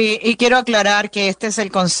 Sí, y quiero aclarar que este es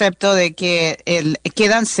el concepto de que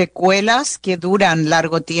quedan secuelas que duran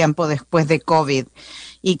largo tiempo después de COVID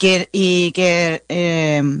y que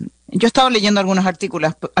yo he estado leyendo algunos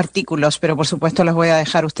artículos, pero por supuesto les voy a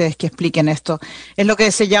dejar a ustedes que expliquen esto. Es lo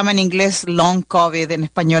que se llama en inglés long COVID, en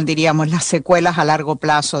español diríamos las secuelas a largo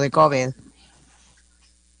plazo de COVID.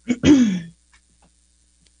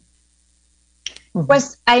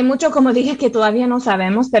 Pues hay mucho, como dije, que todavía no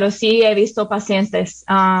sabemos, pero sí he visto pacientes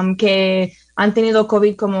que han tenido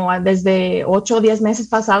COVID como desde 8 o 10 meses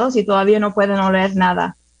pasados y todavía no pueden oler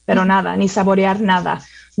nada, pero nada, ni saborear nada.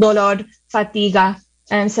 Dolor, fatiga,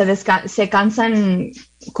 se cansan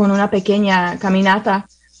con una pequeña caminata.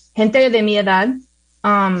 Gente de mi edad,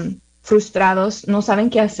 frustrados, no saben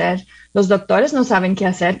qué hacer. Los doctores no saben qué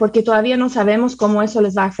hacer porque todavía no sabemos cómo eso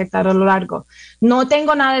les va a afectar a lo largo. No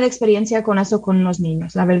tengo nada de experiencia con eso con los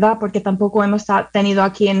niños, la verdad, porque tampoco hemos tenido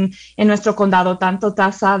aquí en nuestro condado tanto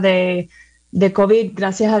tasa de COVID,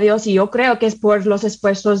 gracias a Dios, y yo creo que es por los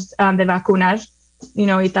esfuerzos de vacunar,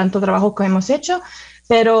 y tanto trabajo que hemos hecho,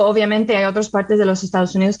 pero obviamente hay otras partes de los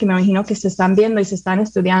Estados Unidos que me imagino que se están viendo y se están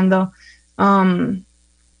estudiando,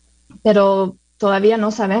 pero todavía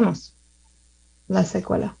no sabemos la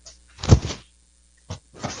secuela.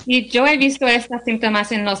 Y yo he visto estos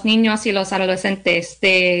síntomas en los niños y los adolescentes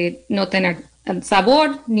de no tener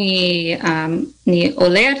sabor ni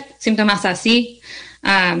oler, síntomas así.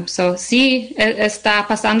 Sí, está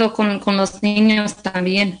pasando con los niños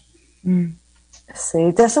también.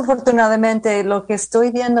 Sí, desafortunadamente lo que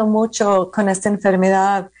estoy viendo mucho con esta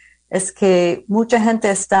enfermedad es que mucha gente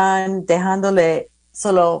está dejándole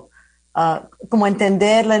solo como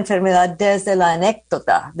entender la enfermedad desde la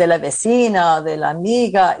anécdota de la vecina, de la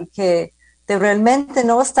amiga, y que realmente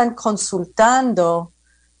no están consultando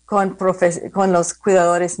con los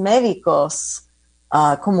cuidadores médicos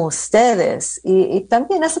como ustedes. Y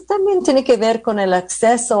también eso también tiene que ver con el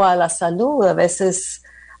acceso a la salud. A veces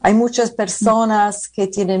hay muchas personas que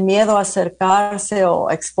tienen miedo a acercarse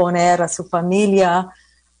o exponer a su familia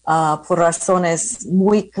por razones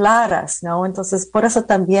muy claras, ¿no? Entonces, por eso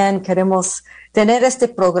también queremos tener este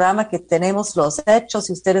programa que tenemos los hechos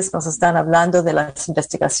y ustedes nos están hablando de las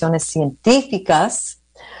investigaciones científicas.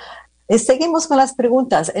 Y seguimos con las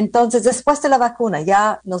preguntas. Entonces, después de la vacuna,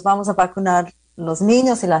 ya nos vamos a vacunar los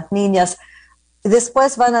niños y las niñas. Y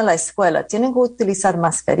después van a la escuela. ¿Tienen que utilizar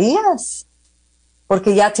mascarillas?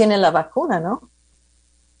 Porque ya tienen la vacuna, ¿no?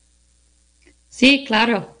 Sí,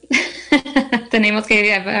 claro. Tenemos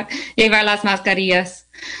que llevar las mascarillas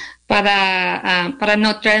para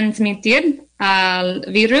no transmitir al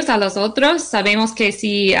virus a los otros. Sabemos que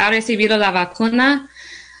si ha recibido la vacuna,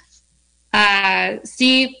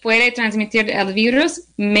 sí puede transmitir el virus,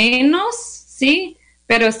 menos, sí,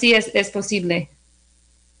 pero sí es posible.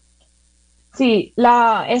 Sí,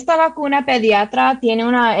 esta vacuna pediatra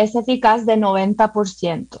es eficaz de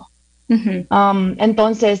 90%. Uh-huh.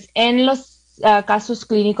 Entonces, en los casos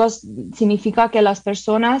clínicos significa que las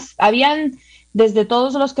personas, desde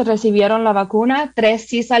todos los que recibieron la vacuna, 3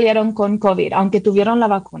 sí salieron con COVID, aunque tuvieron la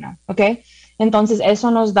vacuna, ¿ok? Entonces,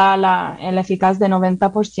 eso nos da el eficaz de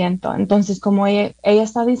 90%. Entonces, como ella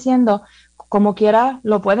está diciendo, como quiera,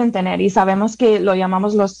 lo pueden tener. Y sabemos que lo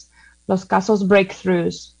llamamos los casos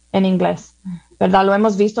breakthroughs en inglés, ¿verdad? Lo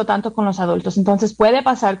hemos visto tanto con los adultos. Entonces, puede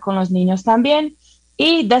pasar con los niños también.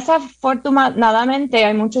 Y desafortunadamente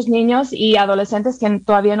hay muchos niños y adolescentes que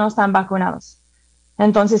todavía no están vacunados.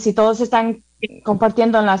 Entonces, si todos están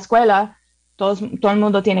compartiendo en la escuela, todo el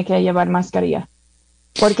mundo tiene que llevar mascarilla.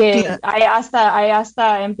 Porque hay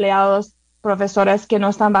hasta empleados, profesores que no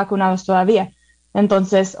están vacunados todavía.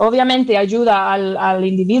 Entonces, obviamente ayuda al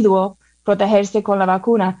individuo protegerse con la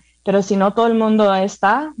vacuna, pero si no todo el mundo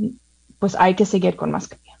está, pues hay que seguir con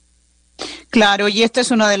mascarilla. Claro, y esta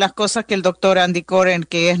es una de las cosas que el doctor Andy Coren,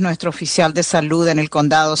 que es nuestro oficial de salud en el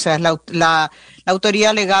condado, o sea, es la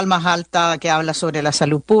autoridad legal más alta que habla sobre la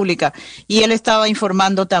salud pública, y él estaba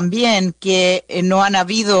informando también que no han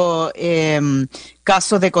habido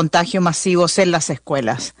casos de contagio masivos en las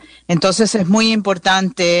escuelas. Entonces es muy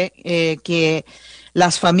importante que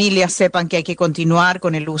las familias sepan que hay que continuar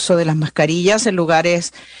con el uso de las mascarillas en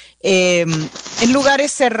lugares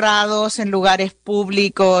cerrados, en lugares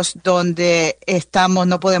públicos donde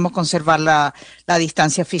no podemos conservar la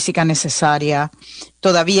distancia física necesaria.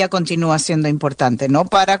 Todavía continúa siendo importante, ¿no?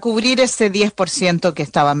 Para cubrir ese 10% que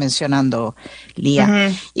estaba mencionando Lía.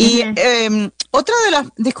 Uh-huh, y otra de las...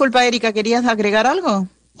 Disculpa, Erika, ¿querías agregar algo?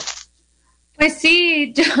 Pues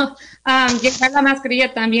sí, llevar la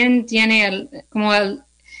mascarilla también tiene el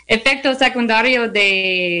efecto secundario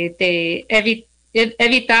de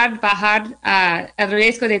evitar bajar el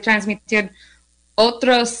riesgo de transmitir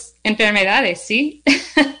otras enfermedades, ¿sí?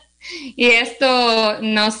 Y esto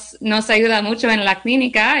nos ayuda mucho en la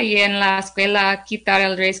clínica y en la escuela a quitar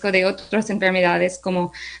el riesgo de otras enfermedades,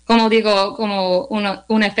 como digo, como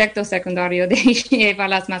un efecto secundario de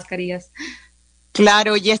llevar las mascarillas.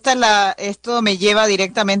 Claro, y esto me lleva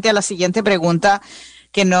directamente a la siguiente pregunta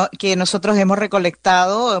que nosotros hemos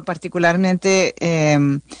recolectado, particularmente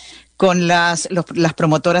con las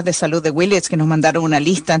promotoras de salud de Willits, que nos mandaron una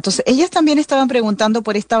lista. Entonces, ellas también estaban preguntando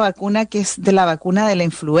por esta vacuna que es de la vacuna de la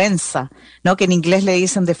influenza, ¿no? Que en inglés le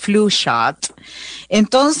dicen the flu shot.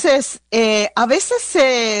 Entonces, a veces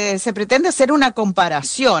se pretende hacer una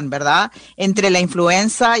comparación, ¿verdad?, entre la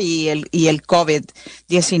influenza y el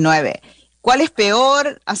COVID-19. ¿Cuál es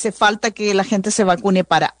peor? ¿Hace falta que la gente se vacune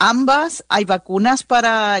para ambas? ¿Hay vacunas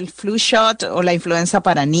para el flu shot o la influenza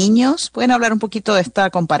para niños? ¿Pueden hablar un poquito de esta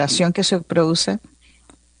comparación que se produce?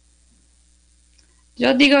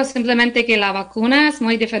 Yo digo simplemente que la vacuna es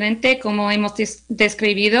muy diferente, como hemos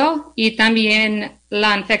describido, y también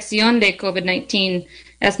la infección de COVID-19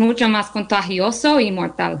 es mucho más contagioso y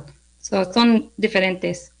mortal. Son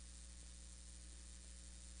diferentes.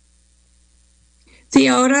 Sí,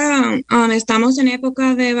 ahora estamos en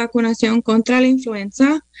época de vacunación contra la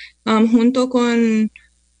influenza, junto con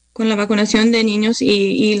la vacunación de niños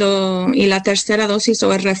y la tercera dosis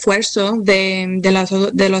o el refuerzo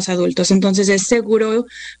de los adultos. Entonces es seguro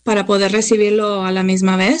para poder recibirlo a la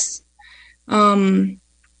misma vez.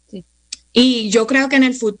 Sí. Y yo creo que en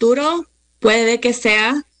el futuro puede que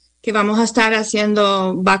sea que vamos a estar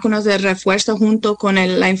haciendo vacunas de refuerzo junto con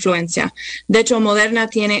la influenza. De hecho, Moderna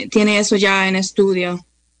tiene eso ya en estudio,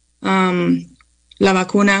 la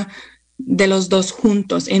vacuna de los dos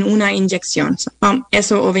juntos en una inyección.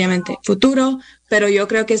 Eso obviamente futuro, pero yo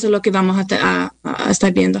creo que eso es lo que vamos a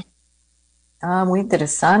estar viendo. Muy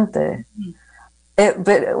interesante.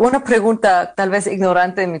 Una pregunta tal vez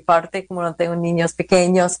ignorante de mi parte, como no tengo niños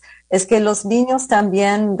pequeños, ¿es que los niños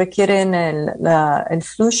también requieren el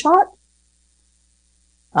flu shot?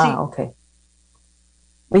 Sí. Ok.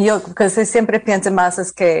 Yo siempre pienso más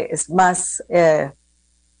es que es más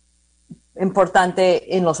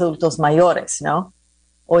importante en los adultos mayores, ¿no?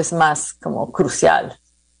 O es más como crucial.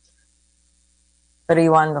 Pero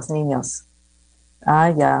igual los niños.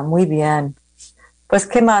 Ya, muy bien. Pues,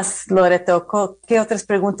 ¿qué más, Loreto? ¿Qué otras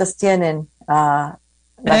preguntas tienen?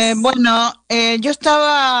 Bueno, yo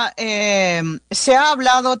estaba, se ha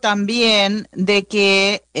hablado también de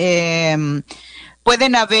que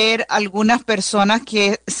pueden haber algunas personas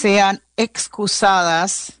que sean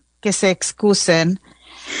excusadas, que se excusen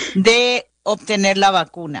de obtener la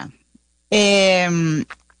vacuna. ¿Hay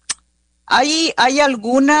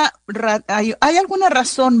alguna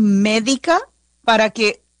razón médica para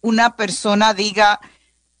que una persona diga,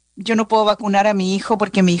 yo no puedo vacunar a mi hijo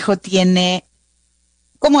porque mi hijo tiene...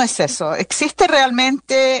 ¿Cómo es eso? ¿Existe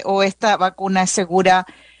realmente o esta vacuna es segura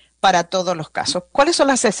para todos los casos? ¿Cuáles son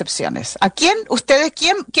las excepciones? ¿A quién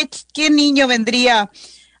niño vendría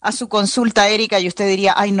a su consulta, Erika, y usted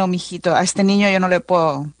diría, ay no, mijito, a este niño yo no le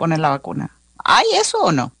puedo poner la vacuna? ¿Hay eso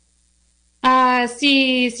o no?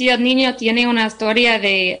 Si el niño tiene una historia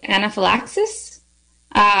de anafilaxis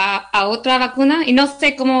a otra vacuna, y no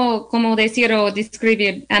sé cómo decir o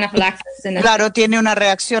describir anafilaxis. Claro, tiene una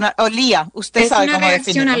reacción, Lía, usted sabe cómo definirlo. Es una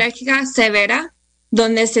reacción alérgica severa,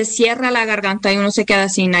 donde se cierra la garganta y uno se queda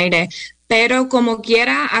sin aire, pero como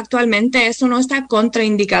quiera, actualmente eso no está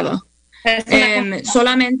contraindicado.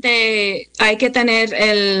 Solamente hay que tener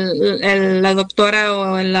la doctora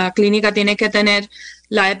o en la clínica tiene que tener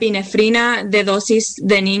la epinefrina de dosis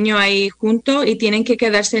de niño ahí junto y tienen que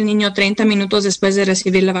quedarse el niño 30 minutos después de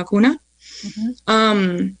recibir la vacuna.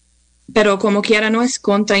 Uh-huh. Pero como quiera no es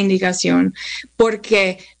contraindicación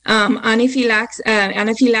porque anafilaxia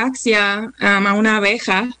a una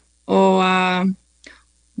abeja o a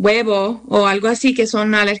huevo o algo así que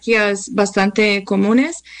son alergias bastante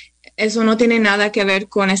comunes, eso no tiene nada que ver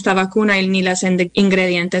con esta vacuna ni los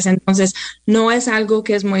ingredientes. Entonces, no es algo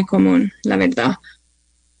que es muy común, la verdad.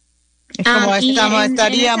 Es como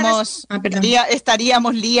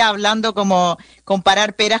estaríamos, Lía, hablando como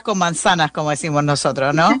comparar peras con manzanas, como decimos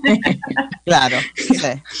nosotros, ¿no? Claro. Sí.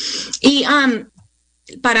 Y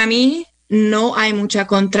para mí no hay mucha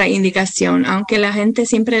contraindicación, aunque la gente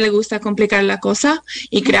siempre le gusta complicar la cosa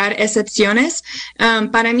y crear excepciones.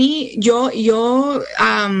 Para mí, yo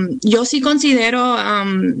sí considero,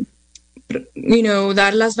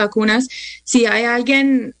 dar las vacunas si hay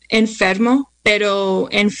alguien enfermo pero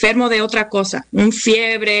enfermo de otra cosa, un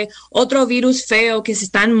fiebre, otro virus feo, que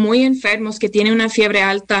están muy enfermos, que tienen una fiebre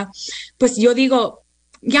alta, pues yo digo,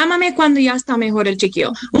 llámame cuando ya está mejor el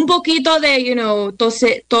chiquillo. Un poquito de,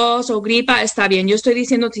 tos o gripa está bien. Yo estoy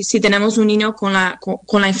diciendo que si tenemos un niño con la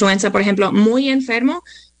influenza, por ejemplo, muy enfermo,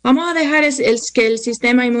 vamos a dejar que el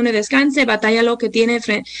sistema inmune descanse, batalla lo que tiene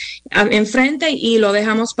enfrente y lo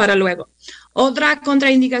dejamos para luego. Otra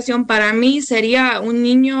contraindicación para mí sería un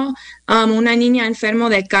niño, una niña enfermo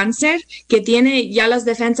de cáncer que tiene ya las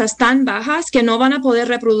defensas tan bajas que no van a poder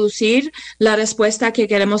reproducir la respuesta que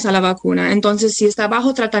queremos a la vacuna. Entonces, si está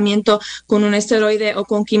bajo tratamiento con un esteroide o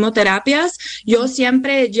con quimioterapias, yo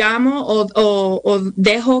siempre llamo o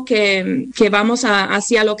dejo que vamos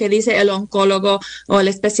hacia lo que dice el oncólogo o el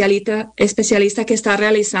especialista que está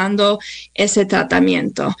realizando ese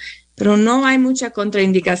tratamiento. Pero no hay mucha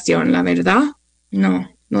contraindicación, la verdad. No.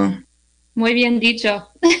 Muy bien dicho.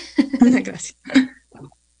 Gracias.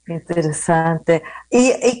 Interesante.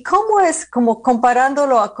 ¿Y cómo es, como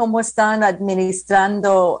comparándolo a cómo están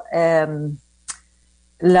administrando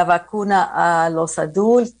la vacuna a los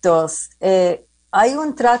adultos? ¿Hay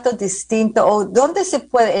un trato distinto? ¿O dónde se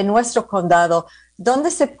puede, en nuestro condado, dónde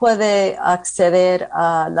se puede acceder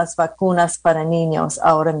a las vacunas para niños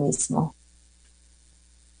ahora mismo?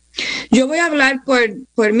 Yo voy a hablar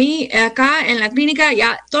por mí. Acá en la clínica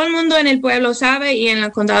ya todo el mundo en el pueblo sabe y en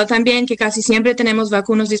el condado también que casi siempre tenemos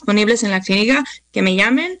vacunas disponibles en la clínica, que me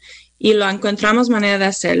llamen y lo encontramos manera de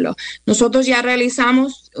hacerlo. Nosotros ya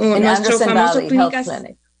realizamos nuestro famoso clínica.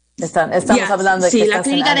 Estamos hablando de sí, que la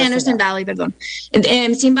clínica de Anderson Valley, perdón.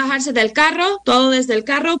 Sin bajarse del carro, todo desde el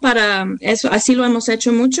carro, para eso, así lo hemos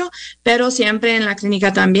hecho mucho, pero siempre en la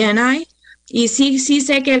clínica también hay. Y sí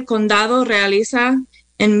sé que el condado realiza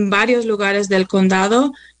en varios lugares del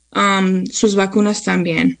condado sus vacunas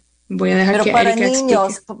también. Voy a dejar pero que para Erika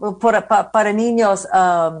niños, para niños,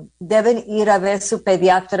 ¿deben ir a ver su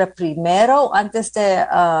pediatra primero antes de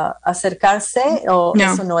acercarse o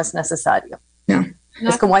No. eso no es necesario? No.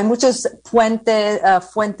 Es como hay muchas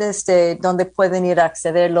fuentes de donde pueden ir a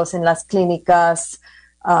accederlos en las clínicas,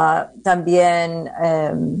 también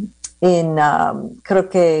creo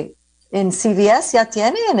que en CVS ya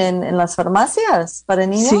tienen, en las farmacias para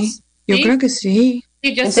niños. Sí, yo creo que sí.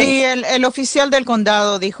 Sí, el oficial del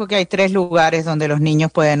condado dijo que hay 3 lugares donde los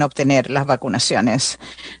niños pueden obtener las vacunaciones.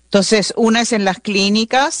 Entonces, una es en las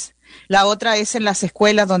clínicas, la otra es en las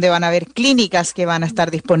escuelas donde van a haber clínicas que van a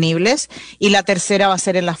estar disponibles y la tercera va a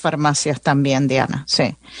ser en las farmacias también, Diana.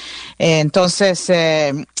 Sí. Entonces,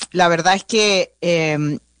 la verdad es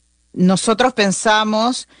que nosotros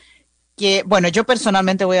pensamos que, bueno, yo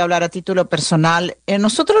personalmente voy a hablar a título personal,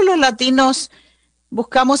 nosotros los latinos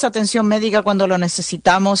buscamos atención médica cuando lo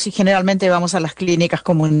necesitamos y generalmente vamos a las clínicas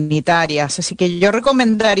comunitarias, así que yo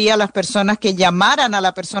recomendaría a las personas que llamaran a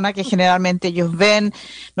la persona que generalmente ellos ven.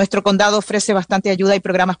 Nuestro condado ofrece bastante ayuda y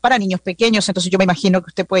programas para niños pequeños, entonces yo me imagino que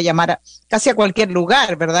usted puede llamar casi a cualquier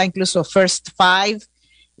lugar, ¿verdad? Incluso First Five,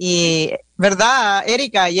 y, ¿verdad,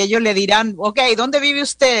 Erika? Y ellos le dirán, ok, ¿dónde vive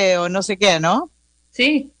usted? O no sé qué, ¿no?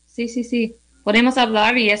 Sí. Podemos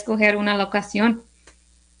hablar y escoger una locación.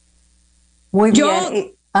 Muy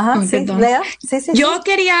bien. Lea. Yo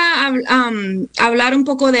quería hablar un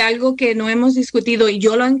poco de algo que no hemos discutido y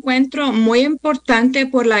yo lo encuentro muy importante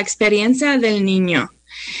por la experiencia del niño.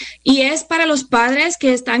 Y es para los padres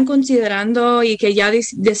que están considerando y que ya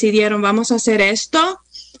decidieron vamos a hacer esto.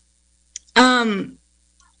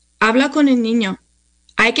 Habla con el niño.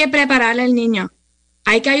 Hay que prepararle al niño.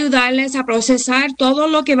 Hay que ayudarles a procesar todo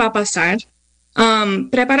lo que va a pasar.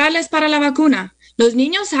 Prepararles para la vacuna. Los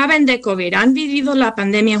niños saben de COVID, han vivido la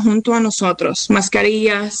pandemia junto a nosotros,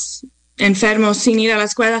 mascarillas, enfermos sin ir a la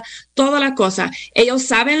escuela, toda la cosa. Ellos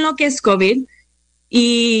saben lo que es COVID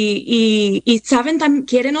y saben también,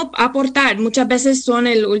 quieren aportar. Muchas veces son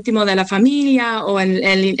el último de la familia o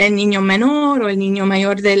el niño menor o el niño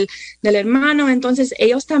mayor del hermano. Entonces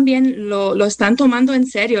ellos también lo están tomando en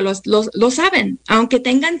serio, lo saben. Aunque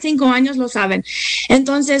tengan 5 años, lo saben.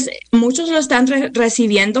 Entonces muchos lo están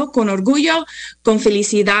recibiendo con orgullo, con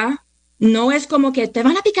felicidad. No es como que te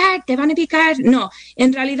van a picar. No,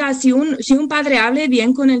 en realidad, si un padre hable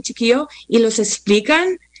bien con el chiquillo y los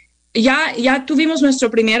explican, ya tuvimos nuestro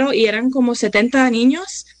primero y eran como 70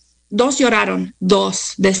 niños, 2 lloraron,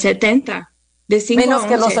 2 de 70, de 5 menos a 11.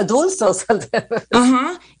 que los adultos.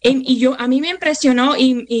 Y a mí me impresionó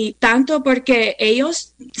y tanto porque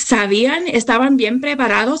ellos sabían, estaban bien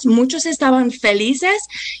preparados, muchos estaban felices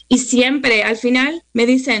y siempre al final me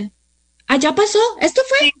dicen, ya pasó, esto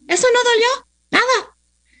no dolió, nada.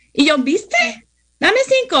 Y yo, ¿viste? dame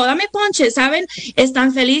 5, dame ponche, ¿saben?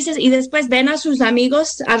 Están felices y después ven a sus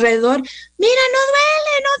amigos alrededor, mira, no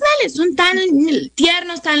duele, son tan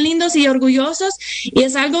tiernos, tan lindos y orgullosos, y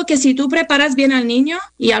es algo que si tú preparas bien al niño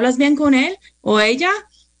y hablas bien con él o ella,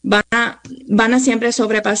 van a siempre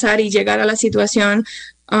sobrepasar y llegar a la situación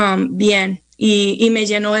bien. Y me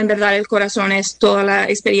llenó en verdad el corazón es toda la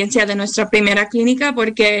experiencia de nuestra primera clínica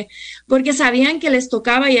porque sabían que les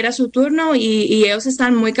tocaba y era su turno y ellos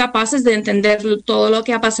están muy capaces de entender todo lo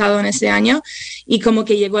que ha pasado en ese año y como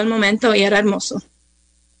que llegó el momento y era hermoso.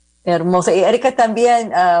 Hermoso. Y Erika,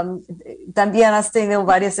 también has tenido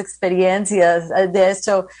varias experiencias. De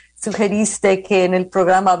hecho, sugeriste que en el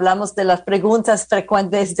programa hablamos de las preguntas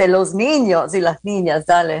frecuentes de los niños y las niñas.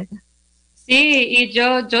 Dale. Sí, y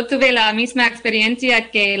yo tuve la misma experiencia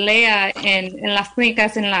que Lea en las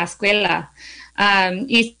clínicas en la escuela.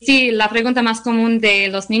 Y sí, la pregunta más común de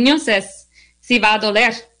los niños es si va a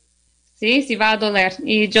doler. Sí, si va a doler.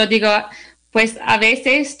 Y yo digo, pues a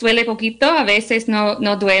veces duele poquito, a veces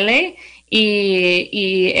no duele.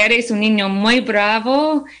 Y eres un niño muy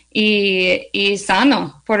bravo y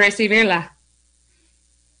sano por recibirla.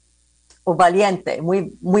 O valiente,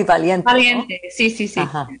 muy, muy valiente. Valiente, ¿no? Sí.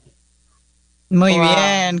 Ajá. Muy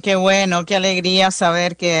bien, qué bueno, qué alegría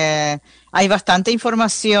saber que hay bastante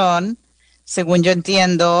información, según yo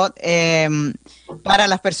entiendo, para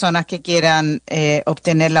las personas que quieran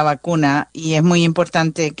obtener la vacuna, y es muy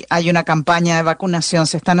importante que hay una campaña de vacunación,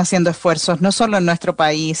 se están haciendo esfuerzos no solo en nuestro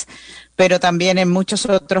país, pero también en muchos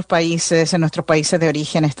otros países, en nuestros países de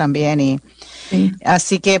orígenes también. Sí.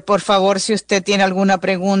 Así que, por favor, si usted tiene alguna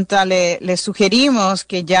pregunta, le sugerimos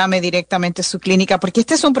que llame directamente a su clínica, porque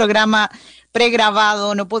este es un programa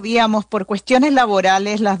pregrabado, no podíamos, por cuestiones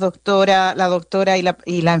laborales, la doctora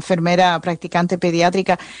y la enfermera practicante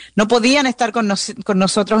pediátrica no podían estar con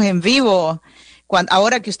nosotros en vivo.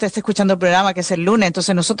 Ahora que usted está escuchando el programa, que es el lunes,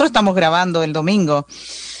 entonces nosotros estamos grabando el domingo.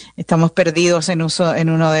 Estamos perdidos en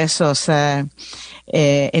uno de esos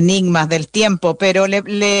enigmas del tiempo, pero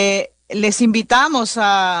les invitamos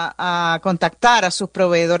a contactar a sus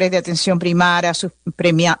proveedores de atención primaria,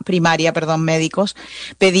 médicos,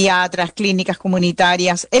 pediatras, clínicas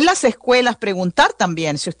comunitarias, en las escuelas preguntar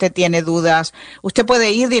también si usted tiene dudas. Usted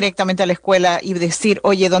puede ir directamente a la escuela y decir,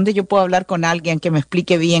 oye, ¿dónde yo puedo hablar con alguien que me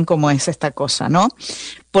explique bien cómo es esta cosa, no?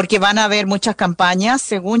 Porque van a haber muchas campañas.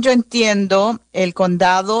 Según yo entiendo, el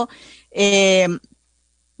condado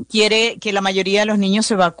quiere que la mayoría de los niños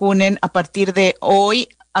se vacunen a partir de hoy.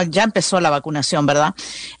 Ya empezó la vacunación, ¿verdad? Sí.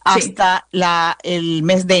 Hasta el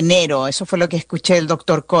mes de enero. Eso fue lo que escuché del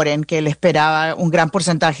doctor Coren, que él esperaba un gran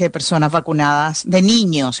porcentaje de personas vacunadas, de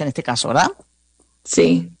niños en este caso, ¿verdad?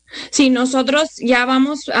 Sí. Sí, nosotros ya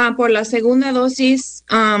vamos por la segunda dosis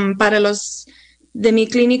para los de mi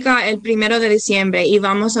clínica el 1 de diciembre y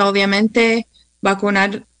vamos a obviamente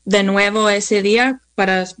vacunar de nuevo ese día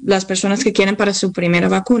para las personas que quieren para su primera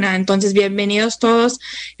vacuna. Entonces, bienvenidos todos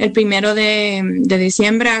el 1 de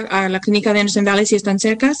diciembre a la clínica de Anderson Valley si están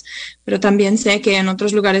cercas, pero también sé que en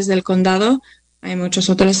otros lugares del condado hay muchas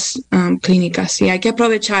otras clínicas y hay que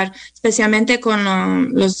aprovechar, especialmente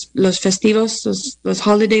con los festivos, los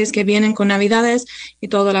holidays que vienen con Navidades y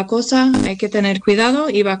toda la cosa, hay que tener cuidado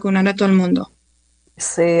y vacunar a todo el mundo.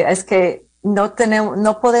 Sí, es que no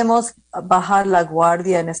podemos bajar la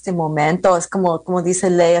guardia en este momento. Es como dice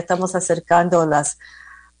Lea, estamos acercando los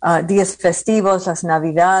días festivos, las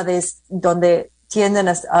Navidades, donde tienden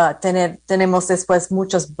a tenemos después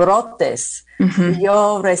muchos brotes. Uh-huh.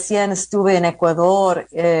 Yo recién estuve en Ecuador,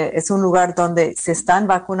 es un lugar donde se están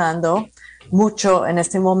vacunando mucho en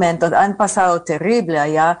este momento. Han pasado terrible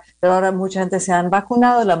allá, pero ahora mucha gente se han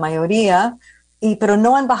vacunado, la mayoría, pero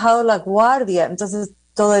no han bajado la guardia. Entonces,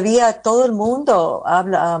 todavía todo el mundo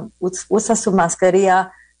usa su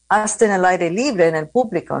mascarilla hasta en el aire libre, en el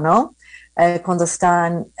público, ¿no? Cuando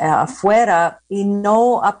están afuera, y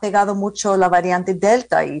no ha pegado mucho la variante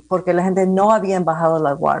Delta, y porque la gente no había bajado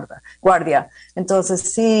la guardia. Entonces,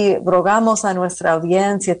 sí, rogamos a nuestra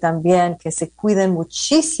audiencia también que se cuiden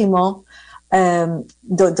muchísimo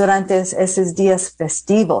durante esos días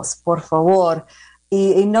festivos, por favor.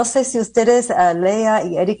 Y no sé si ustedes, Lea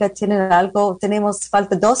y Erika, tienen algo.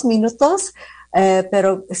 Falta 2 minutos,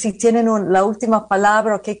 pero si tienen la última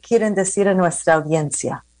palabra, ¿qué quieren decir a nuestra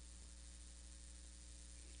audiencia?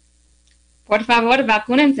 Por favor,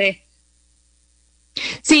 vacúnense.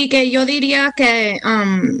 Sí, que yo diría que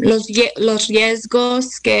los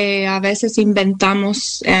riesgos que a veces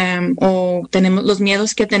inventamos o tenemos, los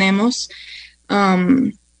miedos que tenemos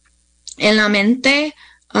en la mente,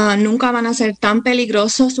 nunca van a ser tan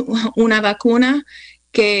peligrosos una vacuna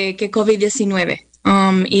que COVID-19.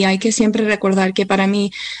 Y hay que siempre recordar que para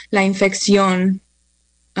mí la infección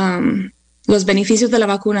los beneficios de la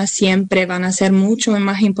vacuna siempre van a ser mucho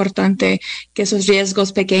más importantes que esos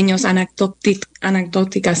riesgos pequeños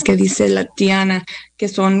anecdóticas que dice la Diana, que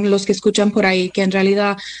son los que escuchan por ahí, que en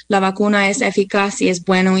realidad la vacuna es eficaz y es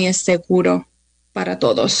bueno y es seguro para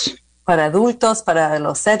todos. Para adultos, para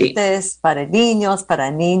adolescentes, sí, para niños, para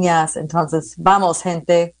niñas. Entonces, vamos,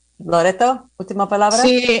 gente. Loreto, última palabra.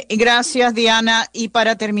 Sí, gracias, Diana. Y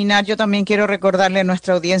para terminar, yo también quiero recordarle a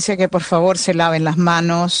nuestra audiencia que por favor se laven las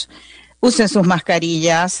manos, usen sus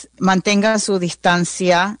mascarillas, mantengan su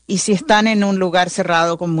distancia y si están en un lugar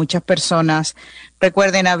cerrado con muchas personas,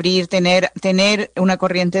 recuerden tener una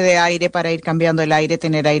corriente de aire para ir cambiando el aire,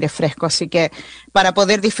 tener aire fresco. Así que para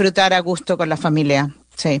poder disfrutar a gusto con la familia.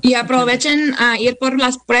 Sí. Y aprovechen a ir por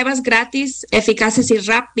las pruebas gratis, eficaces y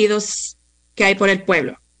rápidos que hay por el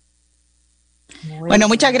pueblo. Bueno,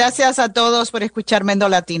 muchas gracias a todos por escuchar Mendo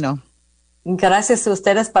Latino. Gracias a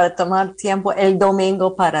ustedes por tomar tiempo el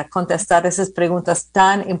domingo para contestar esas preguntas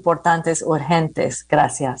tan importantes, urgentes.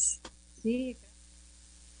 Gracias. Sí.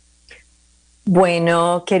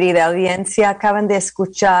 Bueno, querida audiencia, acaban de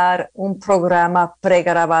escuchar un programa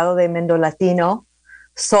pregrabado de Mendo Latino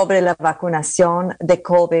sobre la vacunación de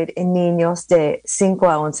COVID en niños de 5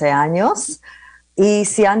 a 11 años. Y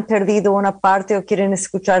si han perdido una parte o quieren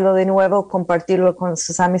escucharlo de nuevo, compartirlo con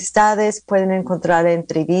sus amistades, pueden encontrar la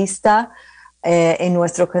entrevista en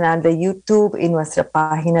nuestro canal de YouTube y nuestra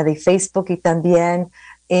página de Facebook y también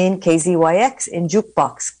en KZYX, en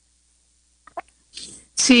Jukebox.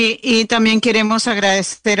 Sí, y también queremos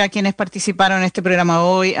agradecer a quienes participaron en este programa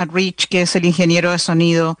hoy, a Rich, que es el ingeniero de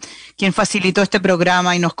sonido, quien facilitó este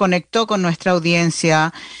programa y nos conectó con nuestra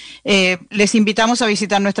audiencia. Les invitamos a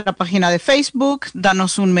visitar nuestra página de Facebook,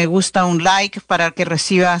 danos un me gusta, un like para que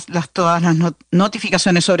recibas todas las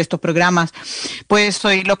notificaciones sobre estos programas. Puedes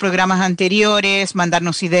oír los programas anteriores,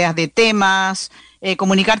 mandarnos ideas de temas,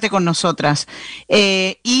 comunicarte con nosotras.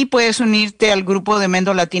 Y puedes unirte al grupo de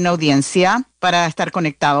Mendo Latino Audiencia para estar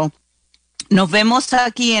conectado. Nos vemos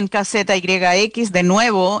aquí en KZYX de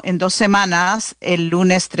nuevo en 2 semanas, el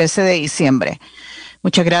lunes 13 de diciembre.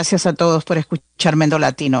 Muchas gracias a todos por escuchar Mendo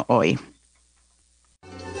Latino hoy.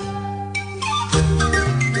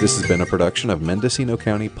 This has been a production of Mendocino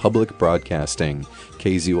County Public Broadcasting,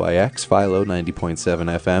 KZYX Philo 90.7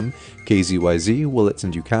 FM, KZYZ Willits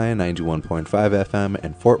and Ukiah 91.5 FM,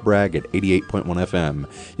 and Fort Bragg at 88.1 FM.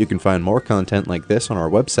 You can find more content like this on our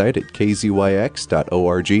website at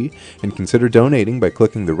kzyx.org, and consider donating by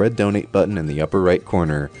clicking the red donate button in the upper right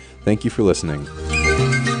corner. Thank you for listening.